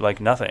 right?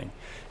 Like nothing.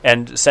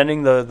 And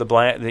sending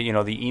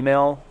the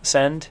email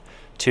send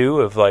too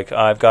of like,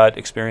 I've got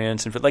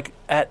experience, and like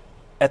at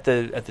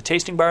the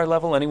tasting bar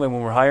level, anyway,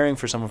 when we're hiring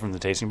for someone from the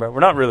tasting bar, we're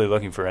not really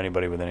looking for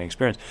anybody with any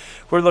experience.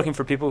 We're looking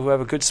for people who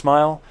have a good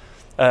smile,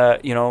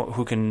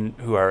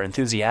 who are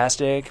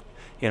enthusiastic,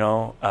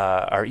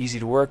 are easy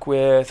to work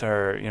with,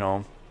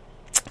 or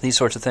these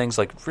sorts of things,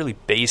 like really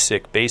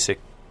basic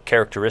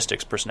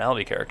characteristics,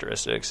 personality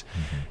characteristics.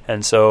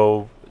 And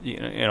so,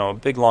 a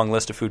big long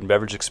list of food and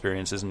beverage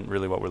experience isn't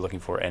really what we're looking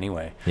for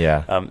anyway.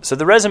 Yeah. So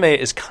the resume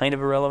is kind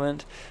of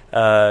irrelevant,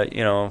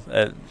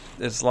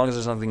 as long as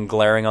there's nothing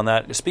glaring on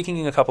that.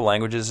 Speaking a couple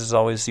languages is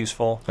always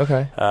useful.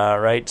 Okay.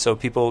 Right. So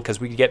because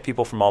we get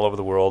people from all over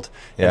the world,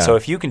 and so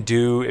if you can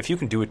do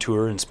a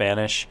tour in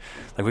Spanish,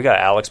 like we got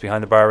Alex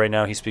behind the bar right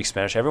now. He speaks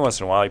Spanish. Every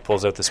once in a while, he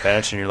pulls out the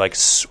Spanish, and you're like,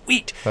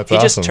 sweet. That's he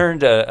awesome. Just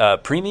turned a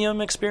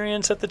premium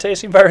experience at the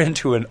tasting bar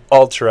into an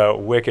ultra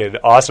wicked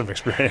awesome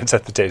experience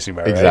at the tasting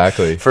bar.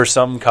 Exactly. Right? For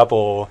some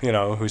couple,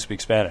 who speak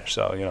Spanish.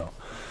 So,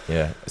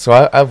 Yeah. So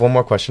I have one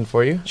more question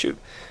for you. Shoot.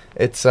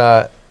 It's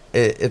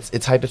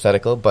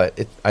hypothetical, but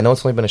I know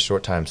it's only been a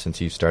short time since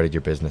you started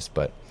your business,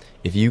 but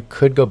if you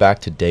could go back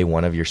to day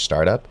one of your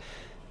startup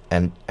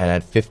and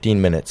had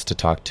 15 minutes to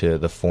talk to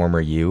the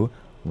former you,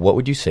 what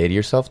would you say to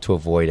yourself to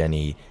avoid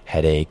any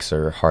headaches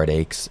or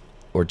heartaches,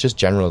 or just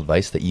general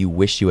advice that you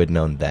wish you had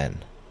known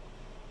then?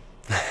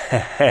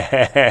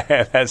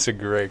 That's a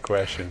great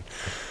question.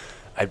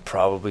 I'd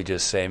probably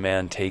just say,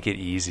 man, take it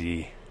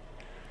easy.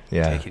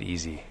 Yeah. Take it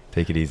easy.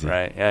 Take it easy.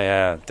 Right.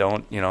 Yeah.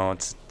 Don't,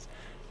 it's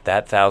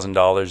that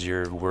 $1,000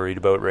 you're worried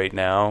about right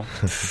now.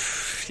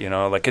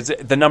 Like, 'cause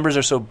the numbers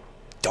are so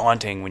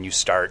daunting when you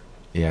start.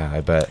 Yeah,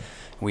 I bet.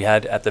 We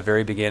had, at the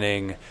very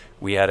beginning,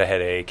 we had a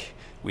headache.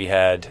 We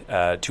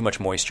had too much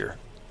moisture.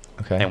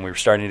 Okay. And we were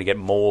starting to get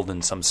mold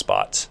in some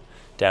spots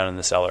down in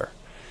the cellar.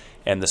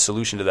 And the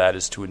solution to that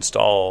is to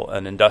install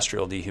an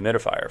industrial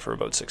dehumidifier for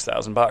about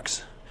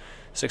 $6,000.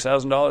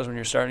 $6,000 when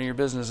you're starting your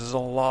business is a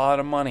lot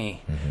of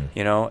money,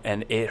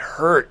 and it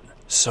hurt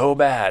so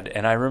bad.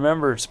 And I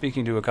remember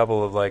speaking to a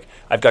couple of,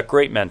 I've got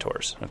great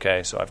mentors,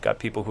 okay? So I've got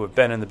people who have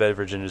been in the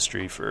beverage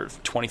industry for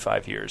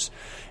 25 years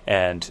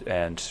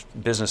and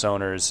business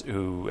owners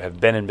who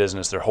have been in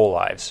business their whole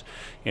lives,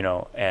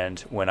 and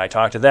when I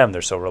talk to them,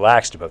 they're so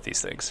relaxed about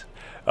these things.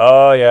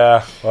 Oh,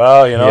 yeah,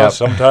 well, Yep.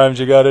 Sometimes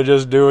you got to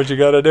just do what you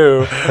got to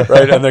do,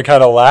 right? And they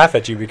kind of laugh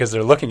at you because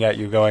they're looking at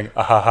you going,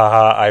 ah, ha, ha,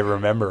 ha, I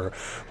remember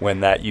when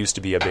that used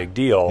to be a big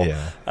deal.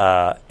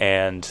 Yeah.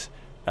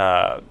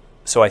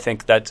 So I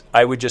think that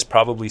I would just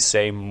probably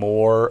say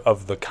more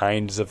of the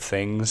kinds of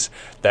things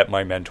that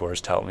my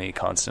mentors tell me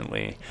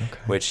constantly,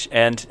 which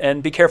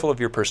and be careful of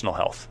your personal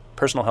health.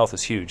 Personal health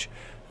is huge.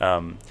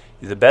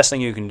 The best thing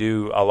you can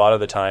do a lot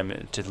of the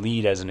time to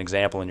lead as an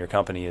example in your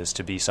company is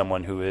to be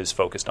someone who is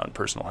focused on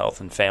personal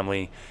health and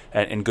family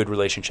and good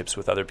relationships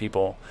with other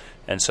people.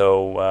 And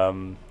so,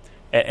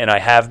 and I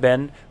have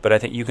been, but I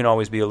think you can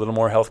always be a little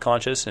more health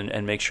conscious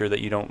and make sure that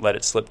you don't let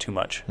it slip too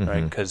much,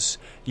 right? Because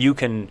you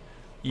can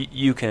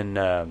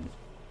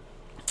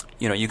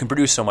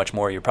produce so much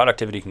more. Your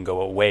productivity can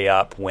go way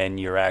up when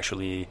you're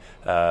actually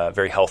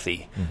very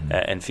healthy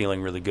and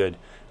feeling really good.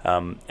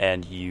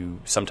 And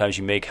sometimes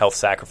you make health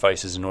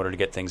sacrifices in order to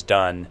get things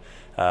done.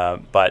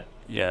 But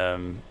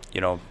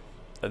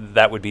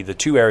that would be the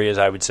two areas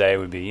I would say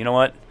would be, you know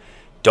what?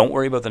 Don't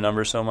worry about the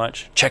numbers so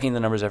much. Checking the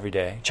numbers every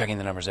day, checking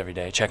the numbers every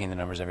day, checking the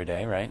numbers every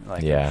day, right?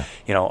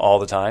 All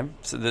the time.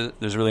 So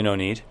there's really no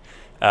need.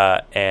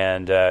 We're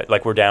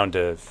down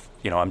to,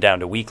 I'm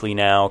down to weekly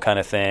now kind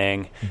of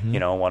thing.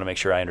 I want to make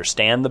sure I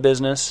understand the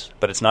business,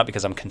 but it's not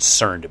because I'm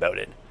concerned about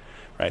it.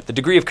 Right? The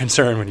degree of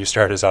concern when you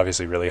start is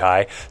obviously really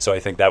high, so I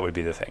think that would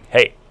be the thing.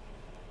 Hey,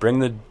 bring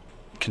the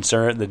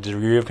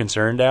degree of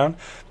concern down.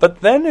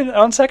 But then,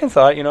 on second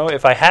thought,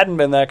 if I hadn't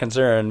been that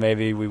concerned,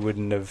 maybe we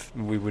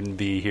wouldn't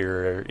be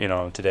here,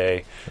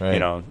 today,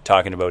 right.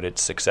 Talking about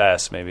its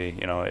success. Maybe,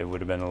 it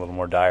would have been a little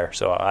more dire.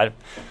 So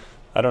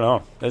I don't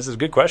know. This is a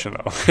good question,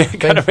 though.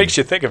 It kind of makes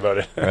you think about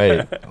it.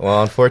 Right.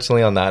 Well,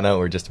 unfortunately, on that note,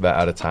 we're just about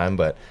out of time.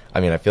 But,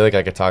 I feel like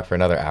I could talk for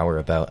another hour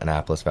about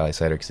Annapolis Valley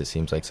Cider because it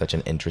seems like such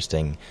an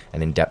interesting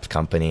and in-depth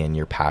company, and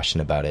your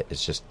passion about it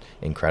is just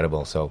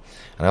incredible. So,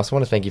 and I also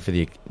want to thank you for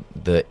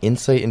the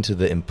insight into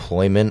the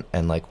employment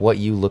and, what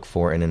you look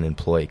for in an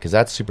employee, because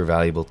that's super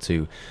valuable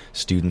to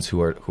students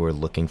who are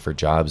looking for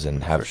jobs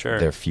and have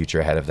their future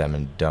ahead of them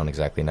and don't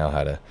exactly know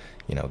how to,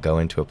 go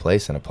into a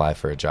place and apply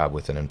for a job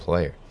with an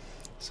employer.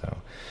 So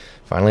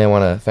finally, I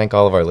want to thank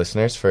all of our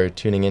listeners for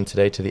tuning in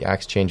today to the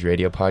Axe Change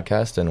Radio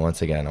podcast. And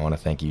once again, I want to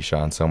thank you,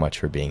 Sean, so much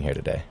for being here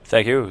today.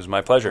 Thank you. It was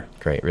my pleasure.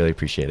 Great. Really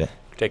appreciate it.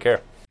 Take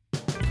care.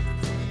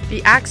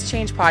 The Axe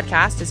Change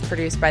podcast is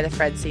produced by the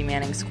Fred C.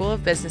 Manning School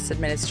of Business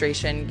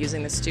Administration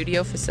using the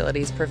studio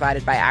facilities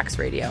provided by Axe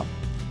Radio.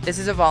 This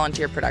is a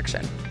volunteer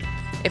production.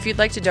 If you'd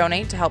like to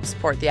donate to help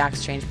support the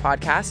Axe Change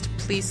podcast,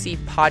 please see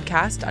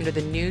podcast under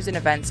the News and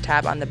Events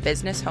tab on the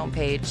business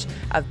homepage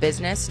of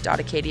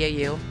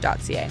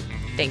business.acadiau.ca.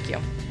 Thank you.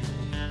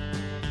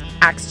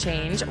 Axe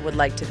Change would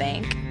like to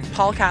thank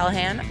Paul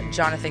Callahan,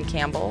 Jonathan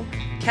Campbell,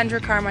 Kendra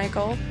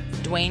Carmichael,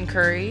 Dwayne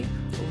Curry,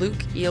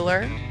 Luke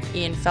Ehler,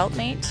 Ian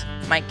Feltmate,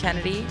 Mike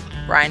Kennedy,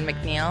 Brian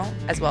McNeil,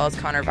 as well as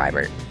Connor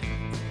Vibert.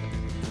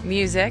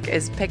 Music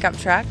is Pickup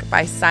Truck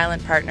by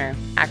Silent Partner,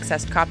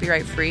 accessed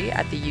copyright free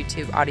at the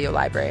YouTube audio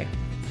library.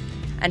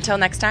 Until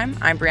next time,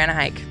 I'm Brianna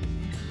Hike.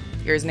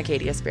 Here's an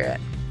Acadia spirit.